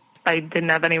phone, I didn't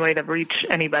have any way to reach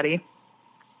anybody.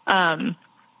 And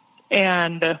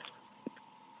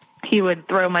he would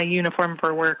throw my uniform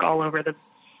for work all over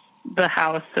the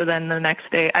house. So then the next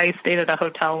day I stayed at a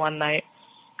hotel one night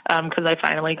because I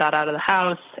finally got out of the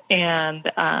house, and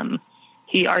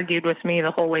he argued with me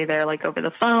the whole way there, like over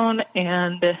the phone,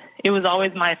 and it was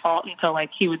always my fault until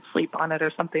like he would sleep on it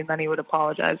or something, then he would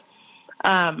apologize.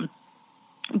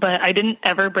 But I didn't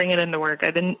ever bring it into work.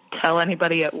 I didn't tell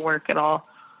anybody at work at all.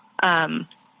 And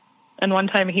one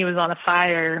time he was on a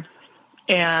fire,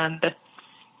 and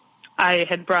I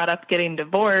had brought up getting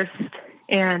divorced,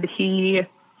 and he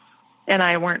and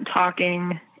I weren't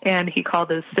talking, and he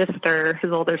called his sister,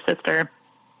 his older sister.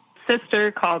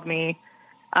 Sister called me,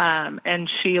 and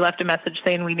she left a message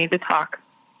saying we need to talk.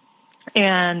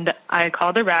 And I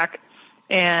called her back,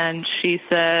 and she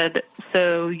said,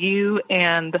 so you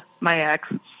and my ex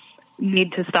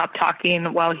need to stop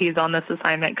talking while he's on this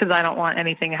assignment because I don't want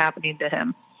anything happening to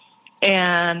him.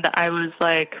 And I was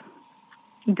like,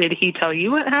 did he tell you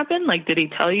what happened? Like, did he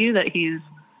tell you that he's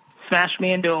smashed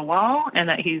me into a wall and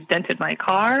that he's dented my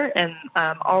car and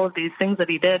all of these things that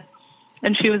he did?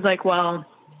 And she was like, well,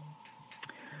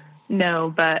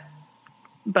 no, but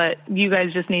you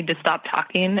guys just need to stop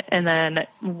talking, and then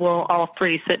we'll all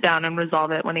three sit down and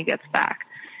resolve it when he gets back.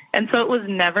 And so it was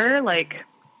never like,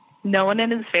 no one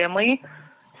in his family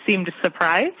seemed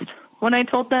surprised when I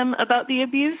told them about the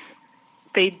abuse.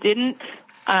 They didn't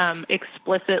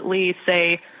explicitly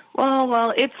say,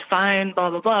 well, it's fine, blah,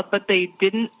 blah, blah, but they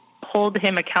didn't hold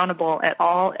him accountable at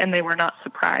all, and they were not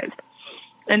surprised.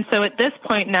 And so at this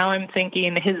point now I'm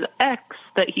thinking his ex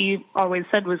that he always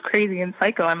said was crazy and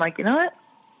psycho, I'm like, you know what?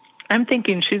 I'm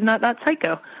thinking she's not that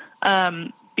psycho,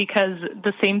 because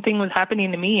the same thing was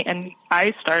happening to me, and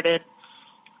I started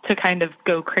to kind of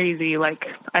go crazy. Like,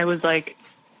 I was like,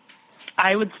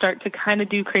 I would start to kind of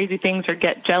do crazy things or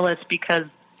get jealous because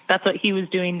that's what he was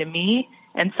doing to me.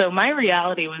 And so my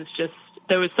reality was just,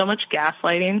 there was so much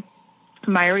gaslighting.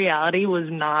 My reality was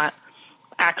not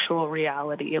actual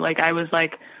reality. Like, I was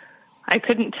like, I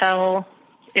couldn't tell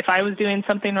if I was doing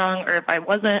something wrong or if I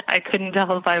wasn't. I couldn't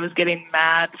tell if I was getting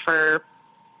mad for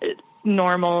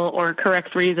normal or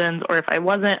correct reasons, or if I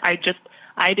wasn't.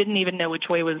 I didn't even know which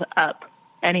way was up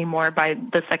anymore by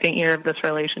the second year of this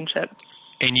relationship.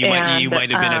 And you might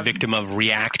have been a victim of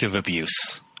reactive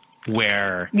abuse,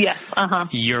 where yes,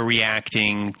 you're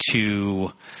reacting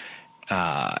to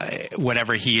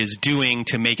whatever he is doing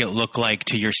to make it look like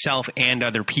to yourself and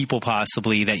other people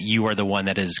possibly that you are the one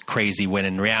that is crazy, when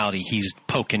in reality he's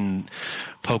poking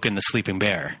the sleeping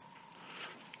bear.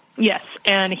 Yes,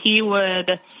 and he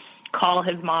would call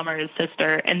his mom or his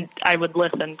sister, and I would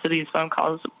listen to these phone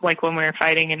calls like when we were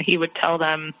fighting, and he would tell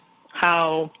them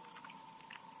how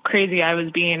crazy I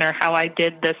was being or how I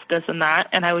did this, and that,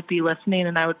 and I would be listening,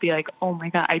 and I would be like, oh my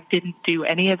God, I didn't do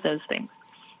any of those things.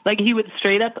 Like, he would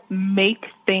straight up make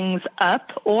things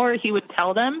up, or he would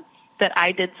tell them that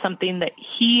I did something that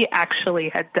he actually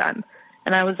had done.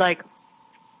 And I was like,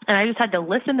 and I just had to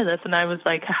listen to this, and I was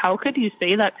like, how could you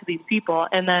say that to these people?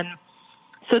 And then,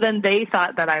 so then they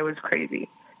thought that I was crazy.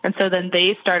 And so then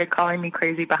they started calling me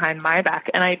crazy behind my back.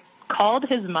 And I called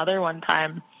his mother one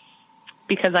time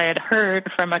because I had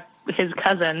heard from his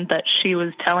cousin that she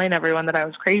was telling everyone that I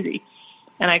was crazy.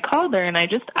 And I called her and I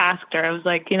just asked her, I was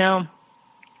like, I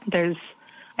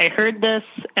heard this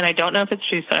and I don't know if it's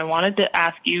true, so I wanted to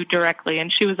ask you directly.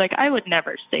 And she was like, I would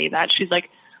never say that. She's like,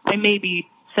 I maybe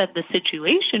said the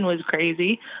situation was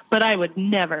crazy, but I would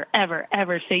never, ever,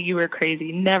 ever say you were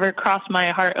crazy. Never crossed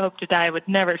my heart, hope to die. I would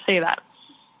never say that.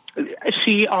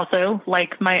 She also,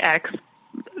 like my ex,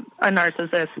 a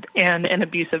narcissist and an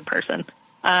abusive person.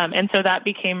 And so that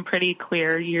became pretty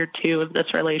clear year 2 of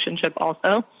this relationship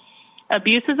also.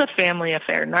 Abuse is a family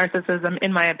affair. Narcissism,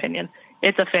 in my opinion,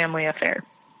 it's a family affair.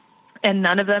 And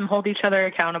none of them hold each other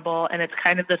accountable, and it's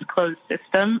kind of this closed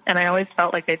system. And I always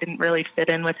felt like I didn't really fit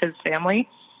in with his family.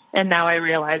 And now I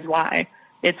realize why.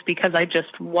 It's because I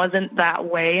just wasn't that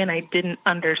way, and I didn't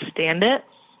understand it.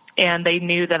 And they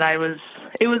knew that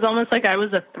it was almost like I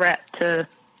was a threat to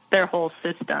their whole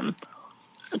system,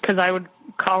 because I would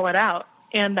call it out.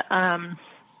 And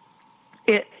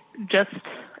it just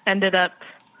ended up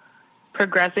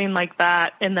progressing like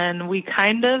that. And then we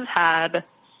kind of had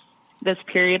this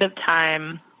period of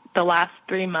time, the last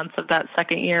 3 months of that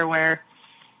second year, where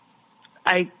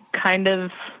I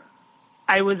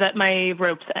was at my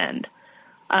rope's end,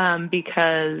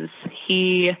 because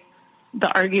the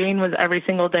arguing was every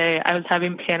single day. I was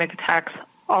having panic attacks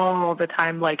all the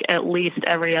time, like at least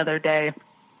every other day,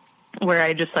 where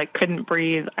I just like couldn't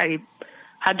breathe. I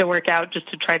had to work out just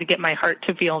to try to get my heart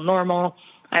to feel normal.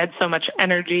 I had so much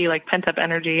energy, like pent up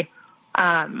energy.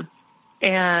 And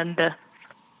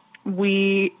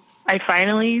I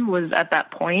finally was at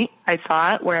that point, I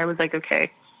thought, where I was like,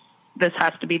 okay, this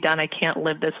has to be done. I can't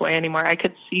live this way anymore. I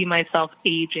could see myself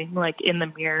aging, like, in the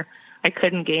mirror. I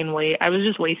couldn't gain weight. I was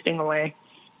just wasting away.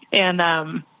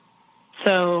 And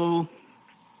so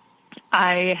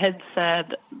I had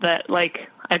said that, like,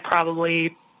 I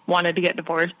probably wanted to get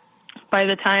divorced. By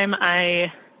the time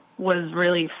I was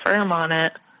really firm on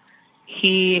it,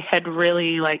 he had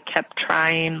really, like, kept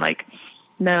trying, like,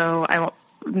 no, I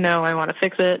want to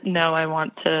fix it. No, I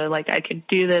want to, like, I can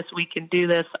do this. We can do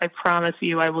this. I promise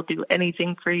you I will do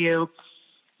anything for you.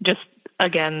 Just,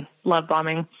 again, love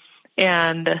bombing.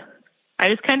 And I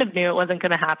just kind of knew it wasn't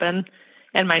going to happen.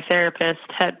 And my therapist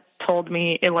had told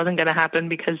me it wasn't going to happen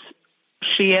because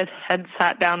she had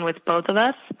sat down with both of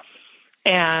us,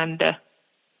 and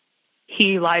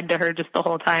he lied to her just the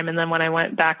whole time. And then when I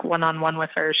went back one-on-one with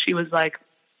her, she was like,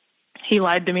 he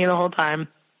lied to me the whole time.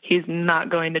 He's not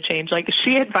going to change. Like,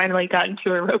 she had finally gotten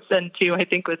to her ropes end too, I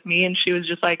think, with me. And she was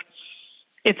just like,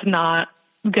 it's not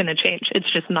going to change. It's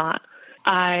just not.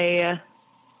 I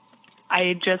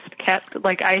just kept,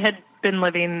 like, I had been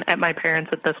living at my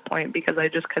parents at this point because I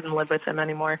just couldn't live with him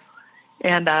anymore.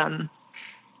 And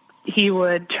he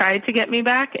would try to get me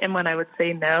back. And when I would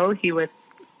say no, he would,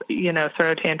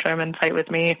 throw a tantrum and fight with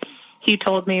me. He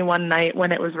told me one night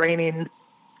when it was raining,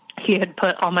 he had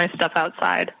put all my stuff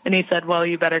outside, and he said, well,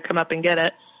 you better come up and get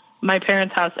it. My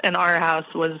parents' house and our house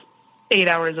was 8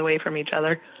 hours away from each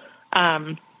other.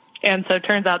 And so it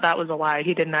turns out that was a lie.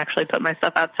 He didn't actually put my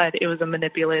stuff outside. It was a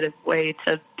manipulative way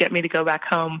to get me to go back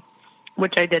home,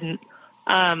 which I didn't.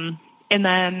 And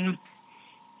then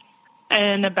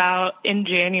in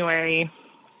January,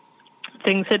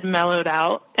 things had mellowed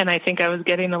out, and I think I was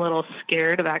getting a little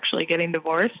scared of actually getting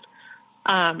divorced.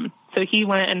 So he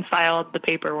went and filed the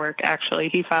paperwork, actually.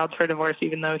 He filed for divorce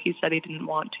even though he said he didn't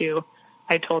want to.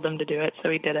 I told him to do it, so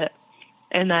he did it.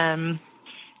 And then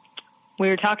we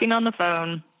were talking on the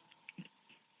phone,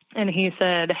 and he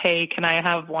said, hey, can I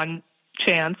have one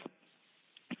chance?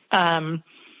 And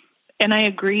I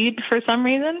agreed for some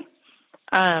reason.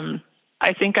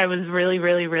 I think I was really,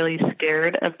 really, really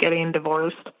scared of getting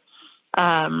divorced.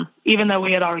 Even though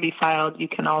we had already filed, you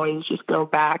can always just go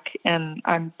back and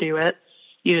undo it.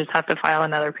 You just have to file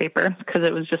another paper because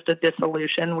it was just a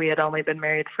dissolution. We had only been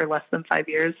married for less than 5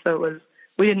 years, so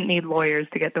we didn't need lawyers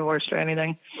to get divorced or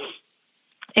anything.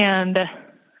 And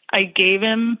I gave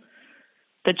him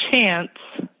the chance,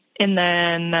 and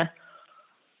then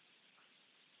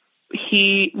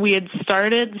we had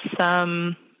started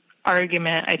some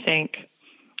argument, I think.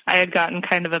 I had gotten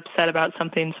kind of upset about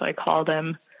something, so I called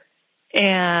him.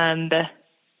 And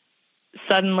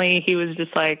suddenly he was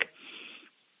just like,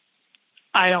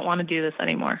 I don't want to do this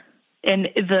anymore. And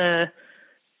the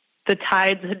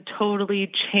tides had totally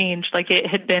changed. Like, it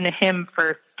had been him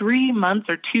for 3 months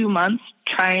or 2 months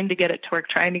trying to get it to work,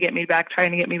 trying to get me back.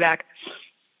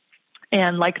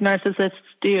 And like narcissists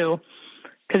do,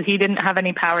 because he didn't have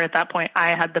any power at that point,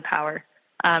 I had the power.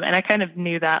 And I kind of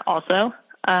knew that also.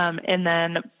 And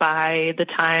then by the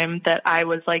time that I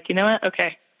was like, you know what?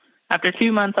 Okay. After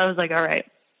 2 months, I was like, all right,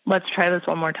 let's try this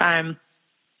one more time.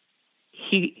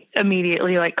 He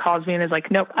immediately calls me and is like,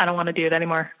 nope, I don't want to do it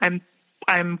anymore.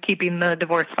 I'm keeping the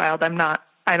divorce filed. I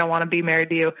don't want to be married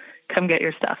to you. Come get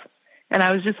your stuff. And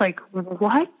I was just like,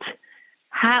 what?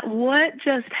 What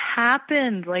just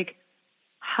happened? Like,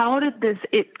 how did this,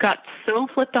 it got so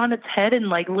flipped on its head in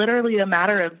literally a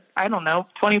matter of,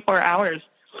 24 hours.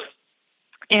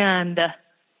 And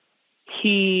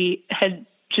he had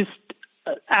just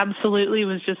absolutely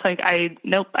was just like,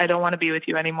 nope, I don't want to be with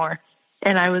you anymore.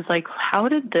 And I was like, how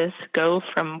did this go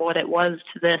from what it was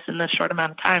to this in this short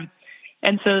amount of time?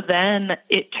 And so then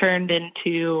it turned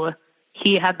into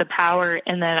he had the power,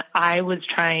 and then I was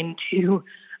trying to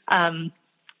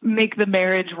make the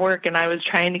marriage work, and I was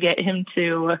trying to get him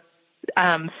to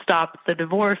stop the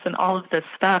divorce and all of this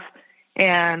stuff.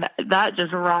 And that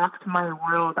just rocked my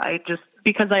world.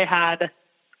 Because I had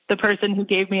the person who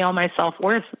gave me all my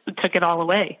self-worth took it all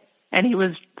away, and he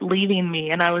was leaving me.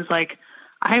 And I was like,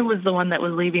 I was the one that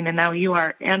was leaving, and now you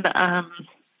are. And I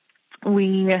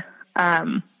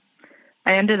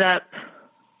ended up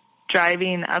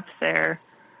driving up there.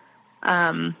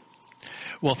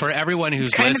 Well, for everyone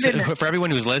who's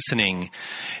listening,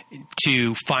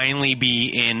 to finally be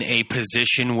in a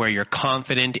position where you're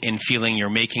confident in feeling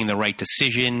you're making the right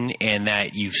decision and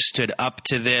that you've stood up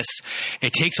to this,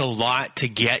 it takes a lot to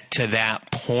get to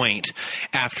that point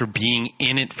after being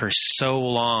in it for so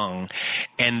long.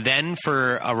 And then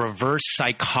for a reverse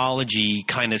psychology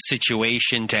kind of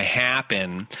situation to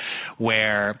happen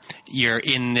where you're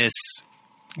in this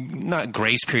not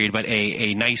grace period, but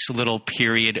a nice little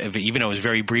period of, even though it was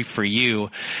very brief for you,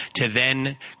 to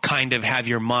then kind of have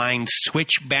your mind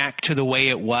switch back to the way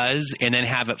it was and then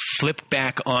have it flip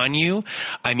back on you.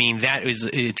 I mean,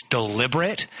 it's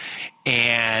deliberate,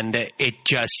 and it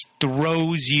just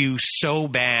throws you so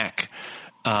back,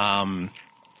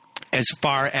 as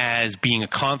far as being a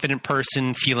confident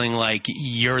person, feeling like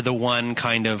you're the one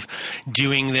kind of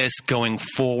doing this going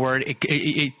forward.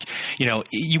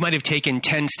 You might have taken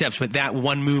 10 steps, but that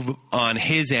one move on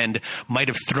his end might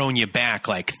have thrown you back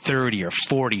like 30 or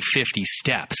 40, 50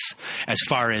 steps as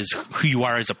far as who you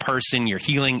are as a person, your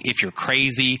healing, if you're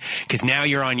crazy, because now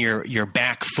you're on your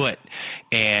back foot,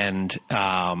 and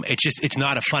it's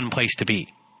not a fun place to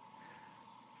be.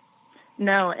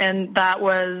 No, and that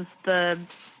was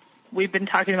we've been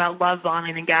talking about love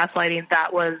bombing and gaslighting.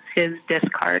 That was his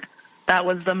discard. That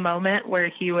was the moment where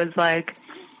he was like,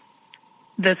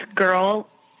 this girl,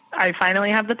 I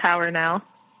finally have the power now.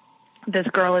 This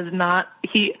girl is not,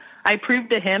 I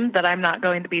proved to him that I'm not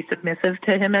going to be submissive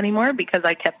to him anymore because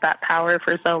I kept that power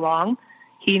for so long.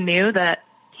 He knew that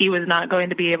he was not going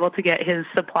to be able to get his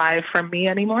supply from me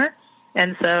anymore.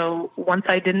 And so once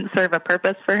I didn't serve a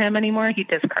purpose for him anymore, he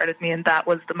discarded me. And that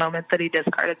was the moment that he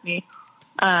discarded me.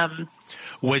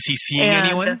 Was he seeing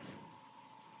anyone?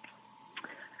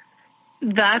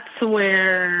 That's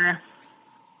where,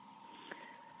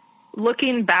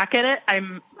 looking back at it,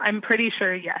 I'm pretty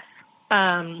sure yes.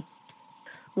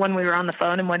 When we were on the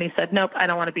phone and when he said, nope, I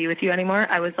don't want to be with you anymore,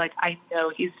 I was like, I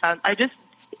know you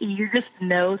just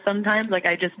know sometimes, like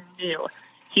I just knew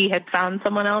he had found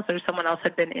someone else or someone else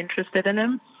had been interested in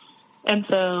him. And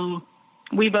so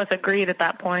we both agreed at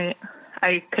that point.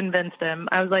 I convinced him.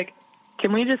 I was like,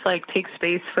 can we just like take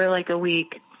space for like a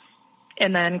week,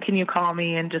 and then can you call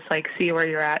me and just like see where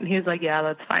you're at? And he was like, yeah,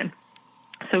 that's fine.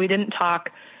 So we didn't talk.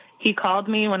 He called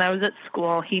me when I was at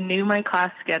school. He knew my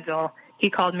class schedule. He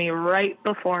called me right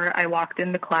before I walked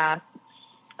into class.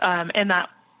 And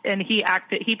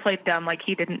he played dumb, like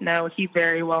he didn't know. He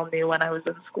very well knew when I was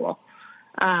in school.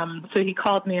 So he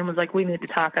called me and was like, we need to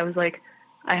talk. I was like,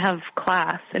 I have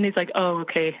class. And he's like, oh,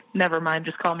 okay, never mind.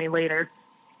 Just call me later.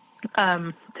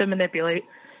 To manipulate.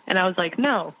 And I was like,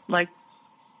 no, like,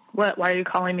 what, why are you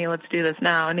calling me? Let's do this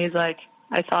now. And he's like,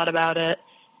 I thought about it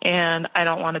and I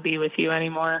don't want to be with you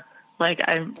anymore. Like,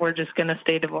 we're just going to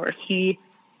stay divorced. He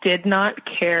did not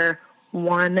care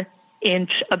 1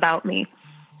 inch about me.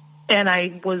 And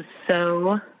I was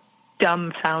so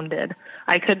dumbfounded.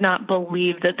 I could not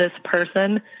believe that this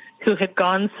person who had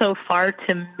gone so far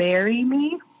to marry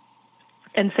me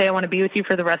and say, I want to be with you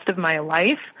for the rest of my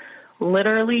life,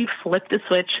 literally flipped a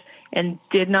switch and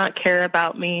did not care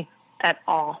about me at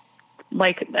all.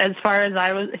 Like, as far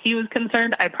as he was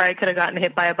concerned, I probably could have gotten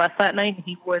hit by a bus that night and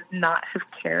he would not have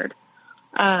cared.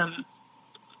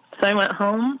 So I went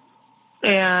home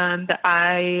and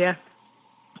I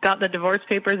got the divorce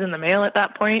papers in the mail at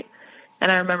that point.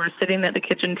 And I remember sitting at the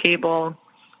kitchen table,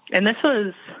 and this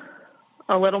was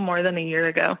a little more than a year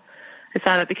ago. I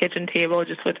sat at the kitchen table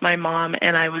just with my mom,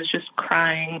 and I was just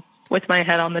crying with my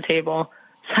head on the table,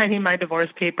 signing my divorce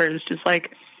papers, just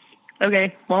like,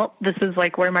 okay, well, this is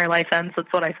like where my life ends.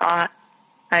 That's what I thought.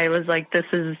 I was like, this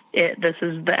is it. This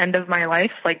is the end of my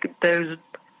life. Like,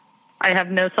 I have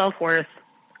no self-worth.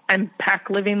 I'm pack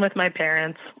living with my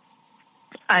parents.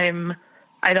 I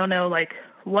don't know, like,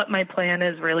 what my plan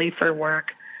is really for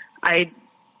work. I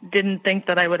didn't think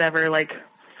that I would ever, like,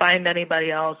 find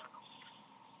anybody else.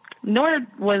 Nor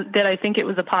did I think it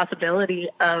was a possibility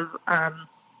of,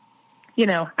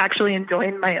 actually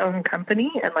enjoying my own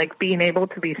company and, like, being able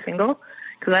to be single.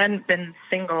 Because I hadn't been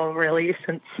single, really,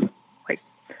 since, like,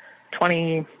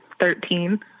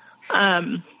 2013.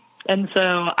 And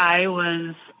so I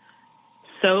was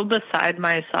so beside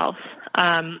myself.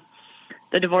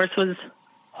 The divorce was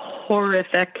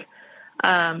horrific.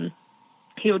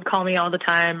 He would call me all the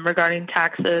time regarding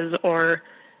taxes or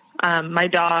my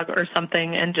dog or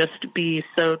something and just be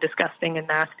so disgusting and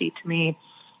nasty to me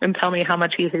and tell me how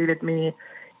much he hated me.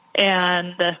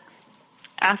 And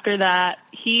after that,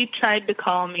 he tried to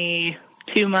call me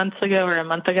 2 months ago or a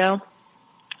month ago.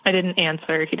 I didn't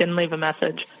answer. He didn't leave a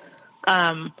message.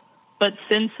 But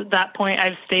since that point,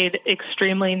 I've stayed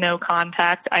extremely no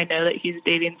contact. I know that he's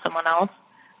dating someone else.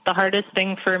 The hardest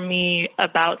thing for me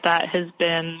about that has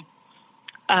been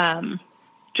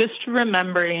just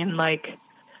remembering, like,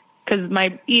 because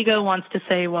my ego wants to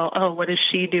say, well, oh, what is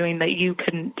she doing that you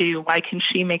couldn't do? Why can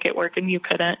she make it work and you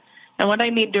couldn't? And what I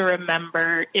need to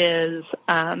remember is,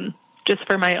 just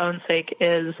for my own sake,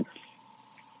 is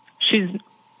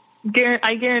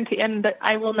I guarantee, and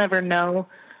I will never know,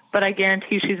 but I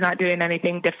guarantee she's not doing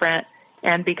anything different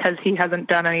And because he hasn't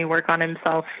done any work on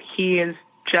himself, he has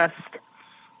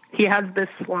this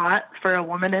slot for a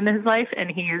woman in his life, and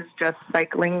he is just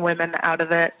cycling women out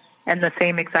of it, and the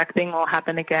same exact thing will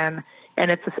happen again. And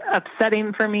it's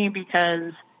upsetting for me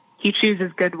because he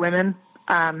chooses good women,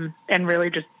 and really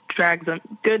just drags them,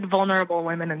 good, vulnerable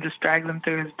women, and just drags them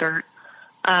through his dirt.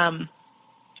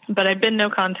 But I've been no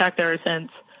contact ever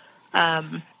since.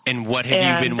 And what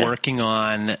have you been working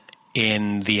on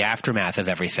in the aftermath of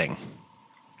everything?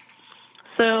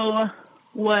 So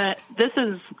this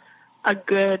is a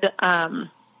good,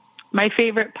 my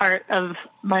favorite part of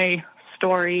my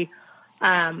story.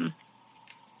 When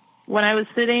I was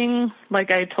sitting,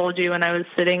 like I told you, when I was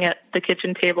sitting at the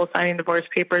kitchen table signing divorce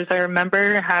papers, I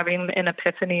remember having an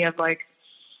epiphany of like,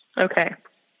 okay,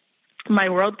 my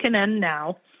world can end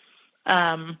now.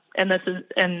 And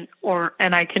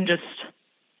I can just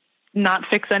not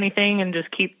fix anything and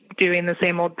just keep doing the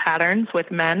same old patterns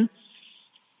with men,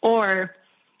 or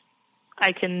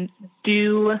I can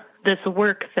do this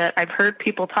work that I've heard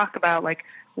people talk about, like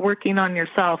working on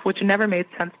yourself, which never made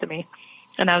sense to me.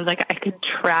 And I was like, I could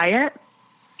try it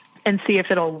and see if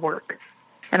it'll work.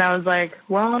 And I was like,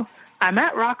 well, I'm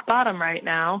at rock bottom right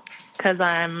now because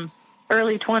I'm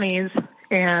early 20s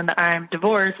and I'm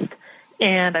divorced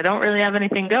and I don't really have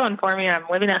anything going for me. I'm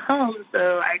living at home,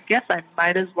 so I guess I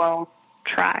might as well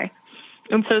try.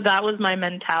 And so that was my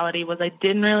mentality, was I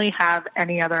didn't really have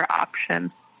any other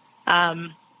option.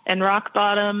 And rock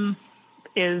bottom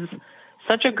is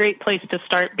such a great place to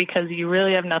start because you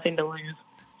really have nothing to lose.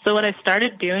 So what I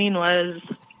started doing was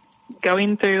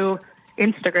going through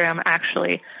Instagram,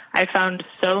 actually. I found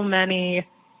so many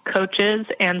coaches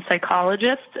and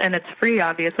psychologists, and it's free,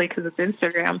 obviously, because it's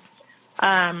Instagram.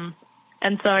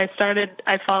 And so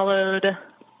I followed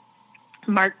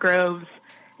Mark Groves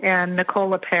and Nicole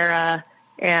LaPera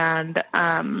and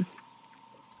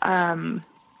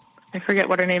I forget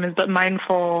what her name is, but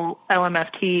Mindful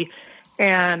LMFT.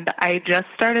 And I just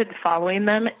started following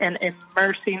them and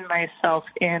immersing myself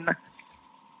in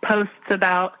posts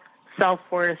about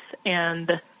self-worth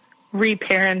and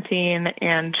reparenting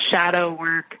and shadow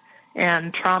work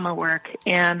and trauma work.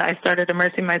 And I started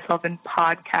immersing myself in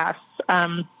podcasts,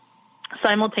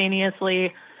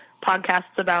 simultaneously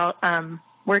podcasts about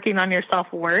working on your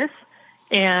self-worth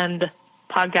and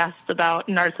podcasts about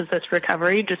narcissist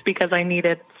recovery, just because I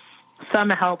needed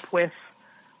some help with,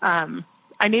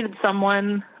 I needed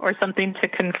someone or something to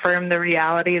confirm the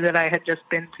reality that I had just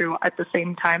been through at the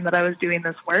same time that I was doing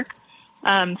this work.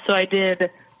 So I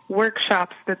did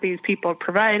workshops that these people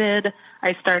provided.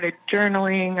 I started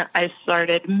journaling. I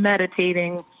started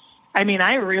meditating. I mean,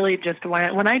 I really just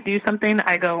went, when I do something,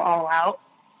 I go all out.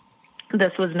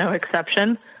 This was no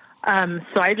exception. So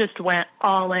I just went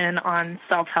all in on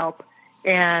self-help,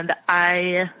 and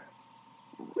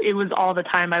it was all the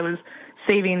time. I was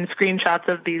saving screenshots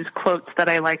of these quotes that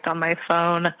I liked on my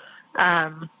phone.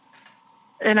 And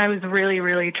I was really,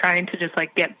 really trying to just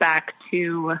like get back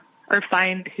to, or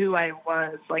find who I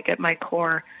was, like at my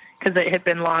core, because it had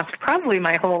been lost probably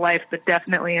my whole life, but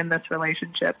definitely in this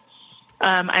relationship.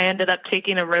 I ended up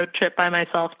taking a road trip by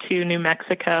myself to New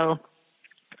Mexico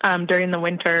during the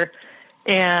winter,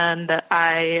 and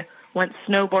I went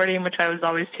snowboarding, which I was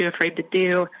always too afraid to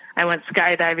do. I went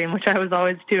skydiving, which I was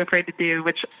always too afraid to do,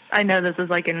 which I know this is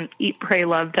like an eat, pray,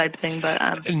 love type thing, but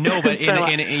no, but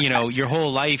in your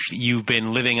whole life you've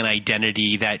been living an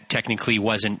identity that technically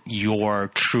wasn't your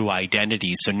true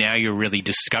identity. So now you're really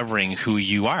discovering who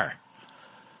you are.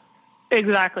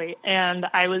 Exactly. And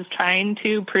I was trying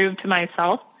to prove to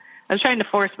myself, I was trying to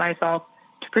force myself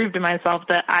to prove to myself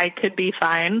that I could be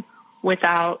fine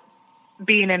without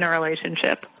being in a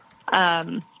relationship.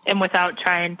 And without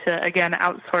trying to, again,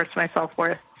 outsource my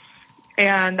self-worth.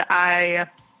 And I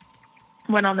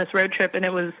went on this road trip, and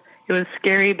it was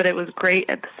scary, but it was great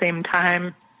at the same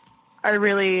time. I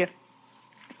really,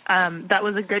 that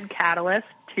was a good catalyst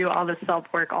to all this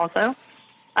self-work also.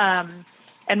 And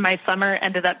my summer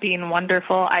ended up being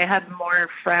wonderful. I had more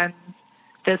friends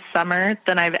this summer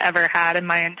than I've ever had in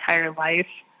my entire life.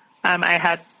 I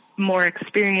had more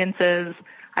experiences.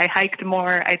 I hiked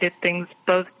more. I did things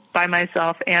both by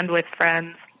myself and with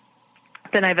friends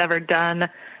than I've ever done.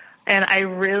 And I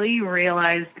really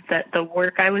realized that the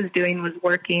work I was doing was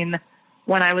working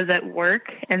when I was at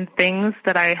work, and things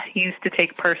that I used to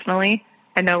take personally,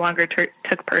 I no longer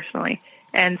took personally.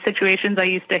 And situations I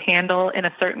used to handle in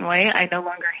a certain way, I no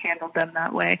longer handled them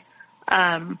that way.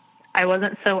 I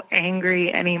wasn't so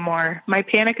angry anymore. My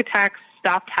panic attacks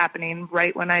stopped happening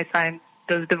right when I signed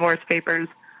those divorce papers.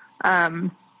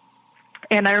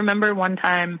 And I remember one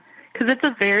time, because it's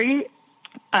a very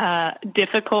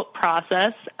difficult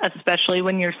process, especially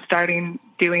when you're starting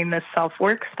doing this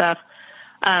self-work stuff.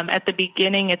 At the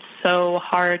beginning, it's so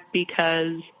hard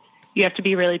because you have to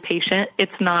be really patient.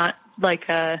 It's not like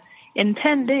in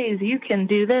 10 days you can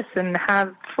do this and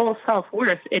have full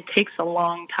self-worth. It takes a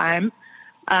long time.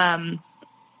 And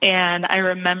I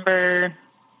remember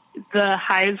the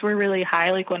highs were really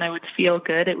high. Like when I would feel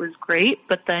good, it was great,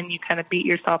 but then you kind of beat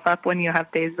yourself up when you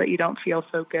have days that you don't feel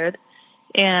so good.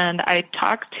 And I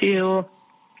talked to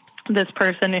this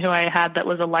person who I had that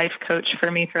was a life coach for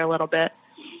me for a little bit.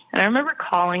 And I remember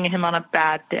calling him on a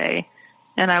bad day.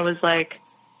 And I was like,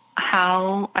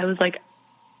 how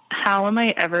am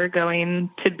I ever going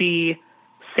to be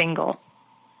single?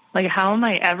 Like, how am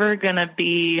I ever going to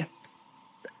be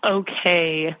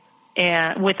okay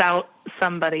and without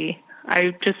somebody?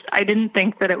 I didn't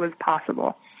think that it was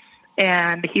possible.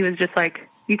 And he was just like,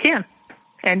 you can,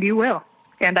 and you will.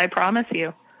 And I promise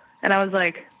you. And I was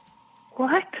like,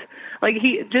 what? Like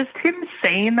him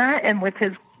saying that, and with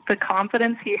the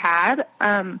confidence he had,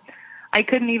 I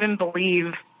couldn't even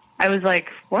believe. I was like,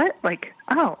 what? Like,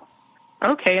 oh,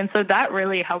 okay. And so that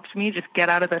really helped me just get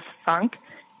out of this funk.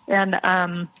 And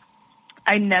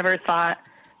I never thought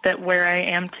that where I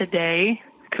am today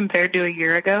compared to a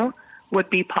year ago would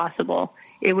be possible.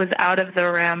 It was out of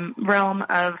the realm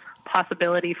of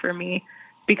possibility for me,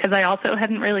 because I also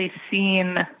hadn't really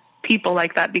seen people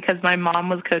like that, because my mom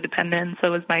was codependent and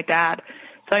so was my dad.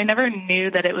 So I never knew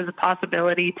that it was a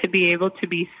possibility to be able to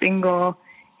be single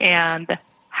and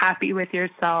happy with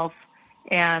yourself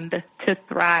and to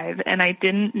thrive. And I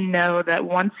didn't know that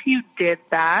once you did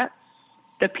that,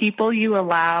 the people you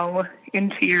allow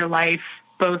into your life,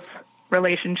 both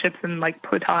relationships and like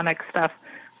platonic stuff,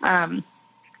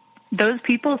 those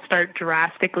people start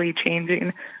drastically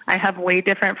changing. I have way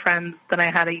different friends than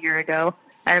I had a year ago.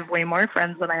 I have way more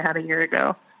friends than I had a year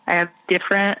ago. I have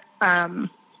different,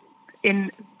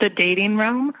 in the dating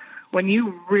realm, when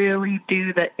you really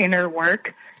do the inner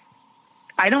work,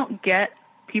 I don't get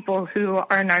people who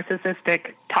are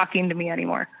narcissistic talking to me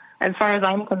anymore. As far as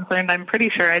I'm concerned, I'm pretty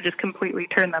sure I just completely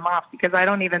turn them off, because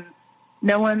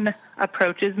no one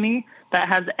approaches me that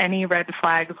has any red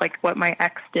flags like what my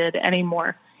ex did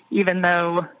anymore, even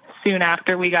though soon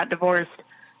after we got divorced,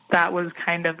 that was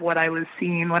kind of what I was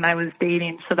seeing when I was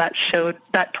dating. So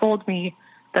that told me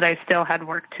that I still had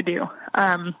work to do.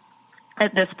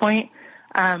 At this point,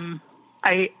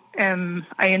 I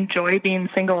enjoy being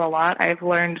single a lot. I've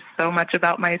learned so much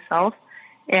about myself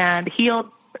and healed.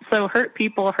 So hurt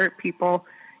people,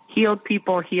 healed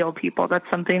people, heal people. That's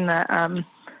something that,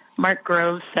 Mark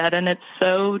Groves said. And it's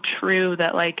so true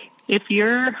that like, if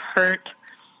you're hurt,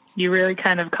 you really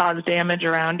kind of cause damage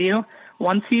around you.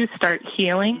 Once you start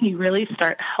healing, you really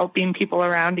start helping people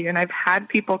around you. And I've had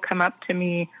people come up to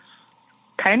me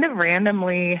kind of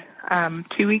randomly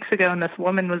 2 weeks ago, and this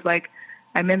woman was like,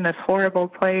 I'm in this horrible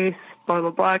place, blah,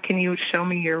 blah, blah. Can you show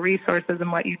me your resources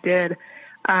and what you did?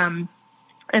 And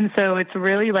so it's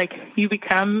really like you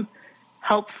become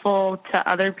helpful to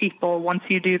other people once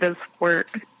you do this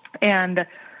work. And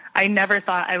I never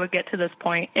thought I would get to this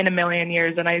point in a million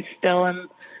years, and I still am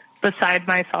beside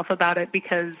myself about it,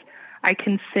 because I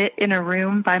can sit in a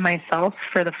room by myself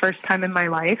for the first time in my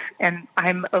life, and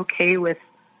I'm okay with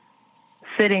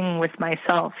sitting with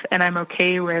myself, and I'm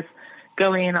okay with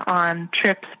going on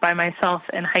trips by myself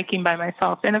and hiking by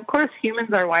myself. And of course,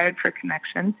 humans are wired for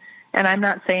connection, and I'm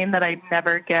not saying that I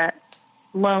never get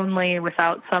lonely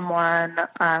without someone,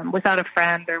 without a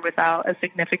friend or without a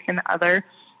significant other.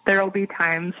 There will be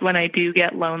times when I do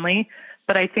get lonely,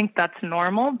 but I think that's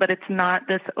normal. But it's not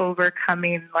this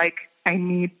overcoming, like I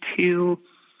need to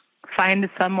find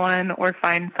someone or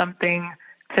find something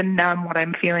to numb what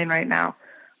I'm feeling right now.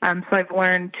 So I've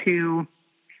learned to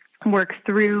work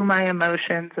through my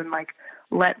emotions and like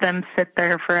let them sit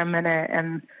there for a minute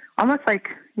and almost like,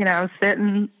 sit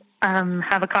and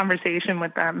have a conversation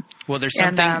with them. Well, there's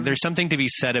something to be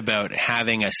said about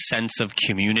having a sense of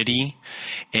community.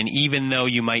 And even though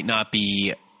you might not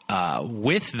be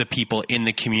with the people in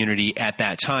the community at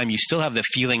that time, you still have the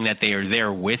feeling that they are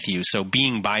there with you. So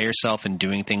being by yourself and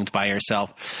doing things by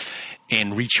yourself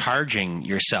and recharging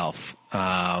yourself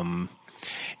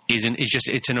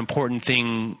it's an important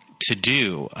thing to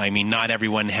do. I mean, not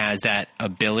everyone has that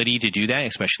ability to do that,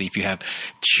 especially if you have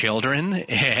children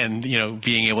and,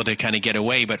 being able to kind of get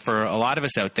away. But for a lot of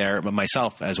us out there, but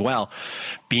myself as well,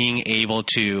 being able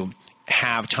to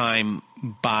have time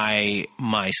by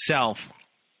myself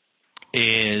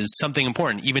is something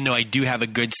important, even though I do have a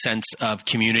good sense of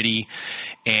community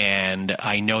and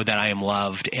I know that I am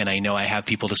loved and I know I have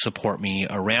people to support me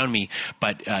around me.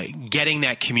 But getting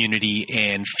that community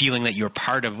and feeling that you're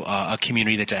part of a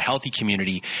community that's a healthy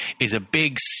community is a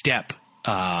big step,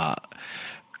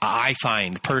 I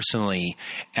find personally,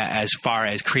 as far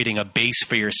as creating a base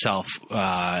for yourself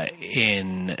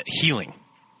in healing.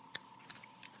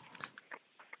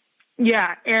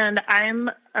 Yeah, and I'm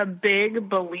a big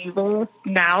believer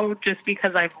now, just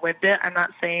because I've lived it. I'm not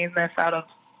saying this out of,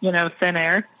 thin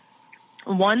air.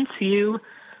 Once you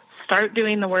start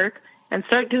doing the work and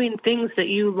start doing things that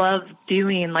you love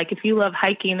doing, like if you love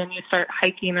hiking and you start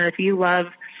hiking, or if you love,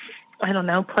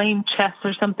 playing chess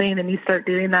or something and you start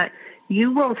doing that,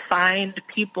 you will find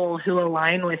people who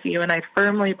align with you. And I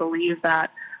firmly believe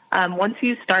that once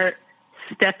you start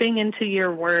stepping into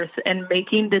your worth and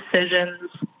making decisions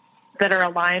that are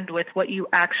aligned with what you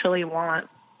actually want,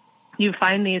 you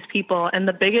find these people. And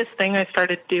the biggest thing I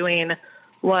started doing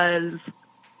was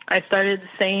I started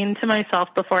saying to myself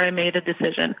before I made a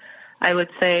decision, I would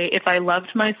say, if I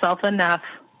loved myself enough,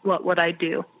 what would I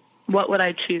do? What would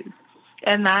I choose?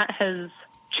 And that has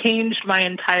changed my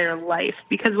entire life,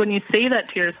 because when you say that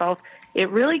to yourself, it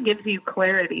really gives you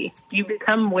clarity. You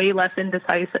become way less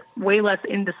indecisive,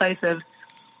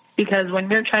 because when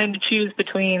you're trying to choose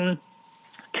between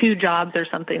two jobs or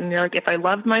something, and you're like, if I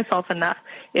loved myself enough,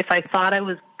 if I thought I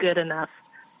was good enough,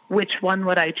 which one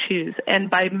would I choose? And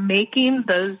by making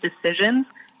those decisions,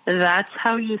 that's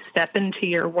how you step into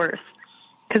your worth.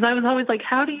 Because I was always like,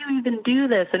 how do you even do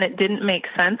this? And it didn't make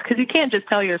sense, because you can't just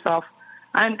tell yourself,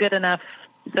 I'm good enough,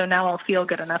 so now I'll feel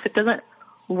good enough. It doesn't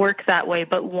work that way.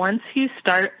 But once you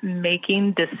start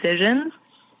making decisions,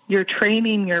 you're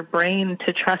training your brain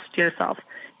to trust yourself.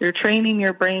 You're training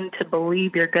your brain to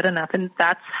believe you're good enough. And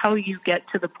that's how you get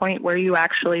to the point where you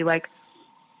actually,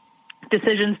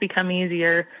 decisions become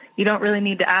easier. You don't really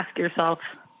need to ask yourself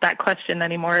that question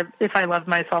anymore. If I love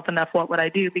myself enough, what would I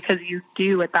do? Because you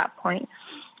do at that point.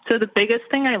 So the biggest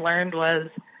thing I learned was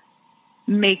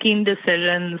making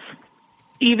decisions,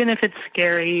 even if it's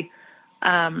scary,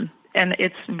 and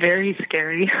it's very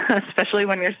scary, especially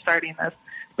when you're starting this,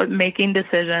 but making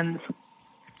decisions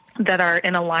that are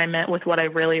in alignment with what I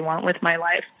really want with my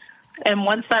life. And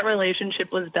once that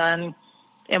relationship was done,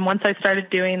 and once I started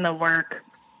doing the work,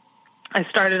 I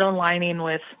started aligning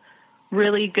with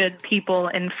really good people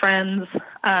and friends,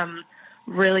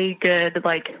 really good,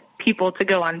 people to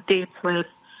go on dates with.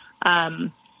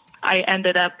 I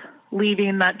ended up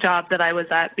leaving that job that I was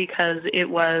at because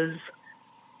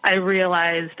I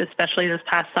realized, especially this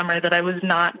past summer, that I was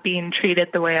not being treated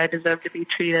the way I deserved to be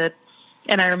treated.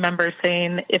 And I remember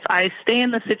saying, if I stay in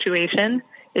the situation,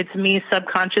 it's me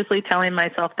subconsciously telling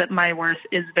myself that my worth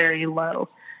is very low.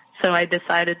 So I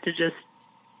decided to just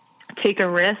take a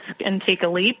risk and take a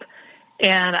leap.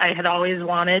 And I had always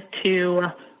wanted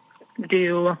to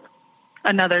do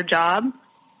another job,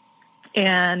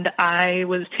 and I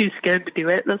was too scared to do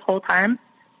it this whole time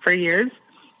for years.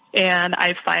 And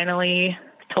I finally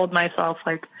told myself,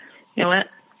 you know what?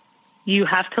 You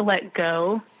have to let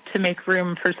go to make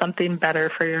room for something better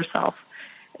for yourself.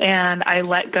 And I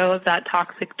let go of that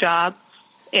toxic job,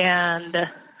 and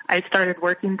I started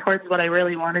working towards what I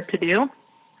really wanted to do.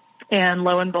 And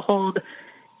lo and behold,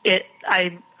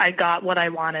 I got what I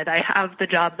wanted. I have the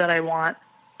job that I want.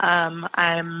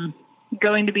 I'm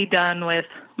going to be done with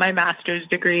my master's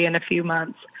degree in a few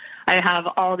months. I have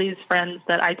all these friends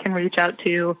that I can reach out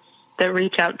to that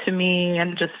reach out to me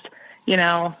and just,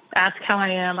 ask how I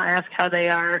am. I ask how they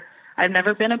are. I've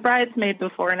never been a bridesmaid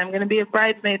before, and I'm going to be a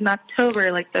bridesmaid in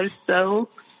October.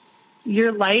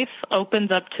 Your life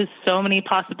opens up to so many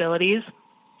possibilities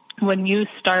when you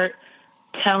start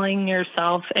telling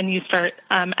yourself and you start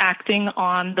acting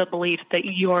on the belief that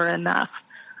you're enough.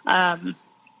 And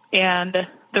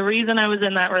the reason I was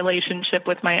in that relationship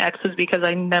with my ex was because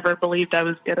I never believed I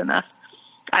was good enough.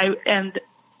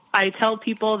 I tell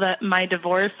people that my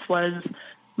divorce was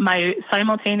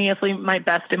simultaneously my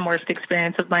best and worst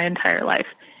experience of my entire life.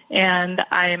 And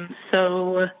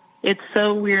it's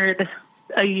so weird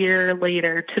a year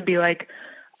later to be like,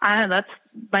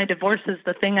 my divorce is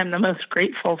the thing I'm the most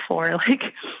grateful for.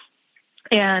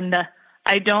 And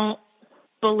I don't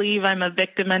believe I'm a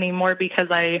victim anymore because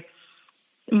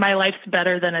my life's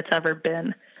better than it's ever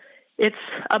been. It's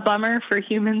a bummer for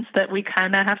humans that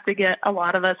a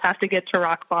lot of us have to get to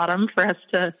rock bottom for us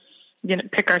to,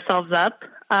 pick ourselves up.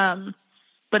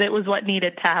 But it was what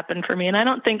needed to happen for me. And I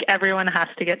don't think everyone has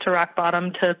to get to rock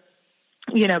bottom to,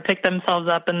 pick themselves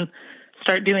up and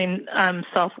start doing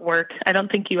self-work. I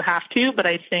don't think you have to, but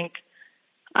I think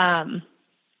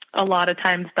a lot of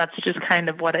times that's just kind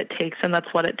of what it takes, and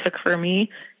that's what it took for me.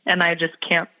 And I just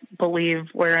can't believe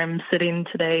where I'm sitting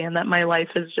today and that my life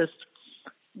is just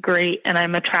great, and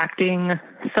I'm attracting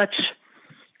such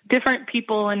different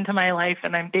people into my life,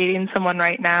 and I'm dating someone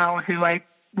right now who I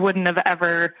wouldn't have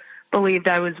ever believed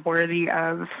I was worthy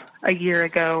of a year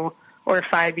ago or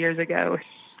 5 years ago.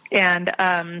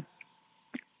 And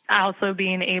also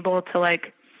being able to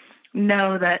like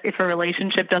know that if a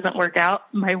relationship doesn't work out,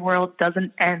 my world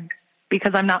doesn't end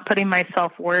because I'm not putting my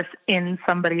self-worth in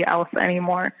somebody else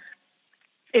anymore.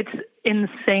 It's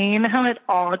insane how it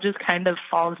all just kind of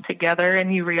falls together,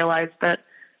 and you realize that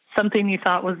something you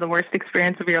thought was the worst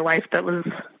experience of your life that was,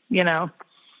 you know,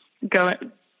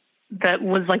 that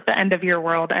was like the end of your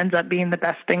world ends up being the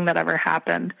best thing that ever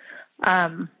happened.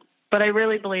 But I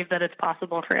really believe that it's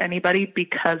possible for anybody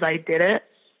because I did it.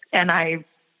 And I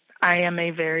am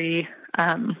a very,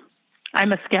 I'm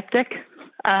a skeptic.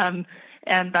 And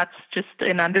that's just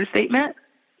an understatement.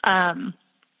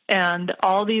 And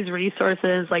all these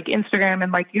resources like Instagram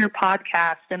and like your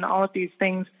podcast and all of these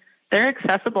things, they're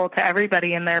accessible to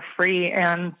everybody and they're free.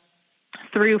 And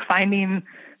through finding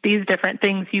these different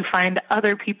things, you find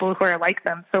other people who are like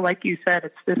them. So like you said,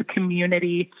 it's this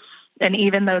community. And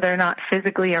even though they're not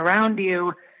physically around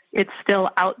you, it's still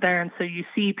out there. And so you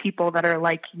see people that are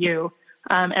like you.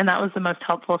 And that was the most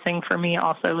helpful thing for me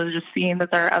also, was just seeing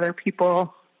that there are other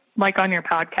people like on your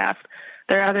podcast.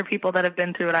 There are other people that have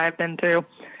been through what I've been through.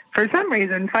 For some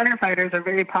reason, firefighters are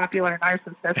very popular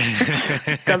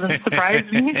narcissists. Doesn't surprise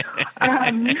me.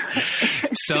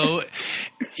 So,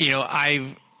 you know,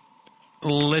 I've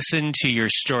listened to your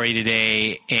story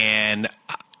today, and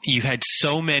you had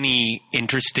so many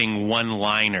interesting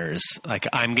one-liners. Like,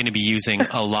 I'm going to be using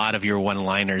a lot of your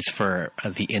one-liners for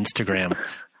the Instagram.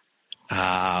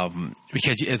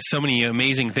 Because so many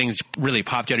amazing things really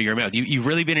popped out of your mouth. You've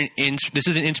really been this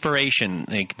is an inspiration,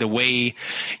 like the way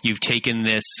you've taken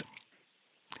this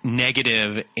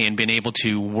negative and been able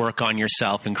to work on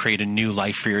yourself and create a new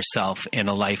life for yourself, and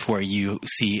a life where you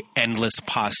see endless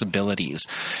possibilities.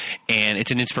 And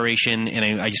it's an inspiration.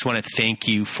 And I just want to thank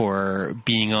you for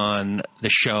being on the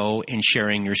show and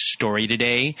sharing your story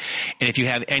today. And if you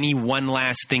have any one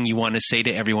last thing you want to say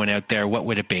to everyone out there, what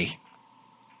would it be?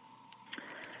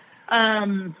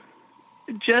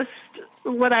 Just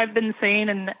what I've been saying,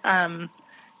 and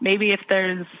maybe if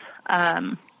there's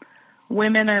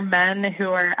women or men who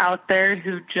are out there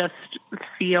who just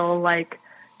feel like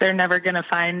they're never going to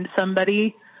find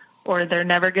somebody or they're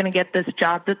never going to get this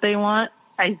job that they want,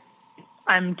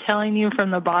 I'm telling you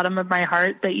from the bottom of my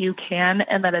heart that you can,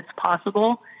 and that it's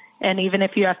possible. And even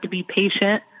if you have to be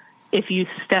patient, if you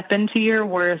step into your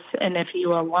worth and if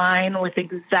you align with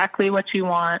exactly what you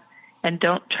want, and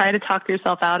don't try to talk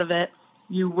yourself out of it,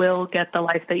 you will get the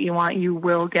life that you want. You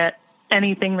will get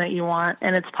anything that you want.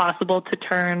 And it's possible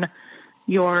to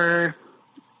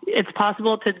it's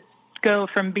possible to go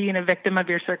from being a victim of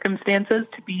your circumstances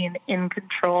to being in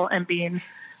control and being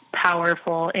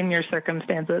powerful in your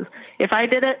circumstances. If I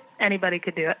did it, anybody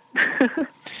could do it.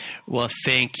 Well,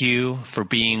 thank you for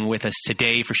being with us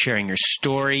today, for sharing your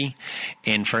story.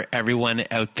 And for everyone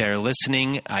out there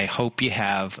listening, I hope you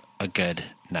have a good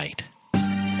night.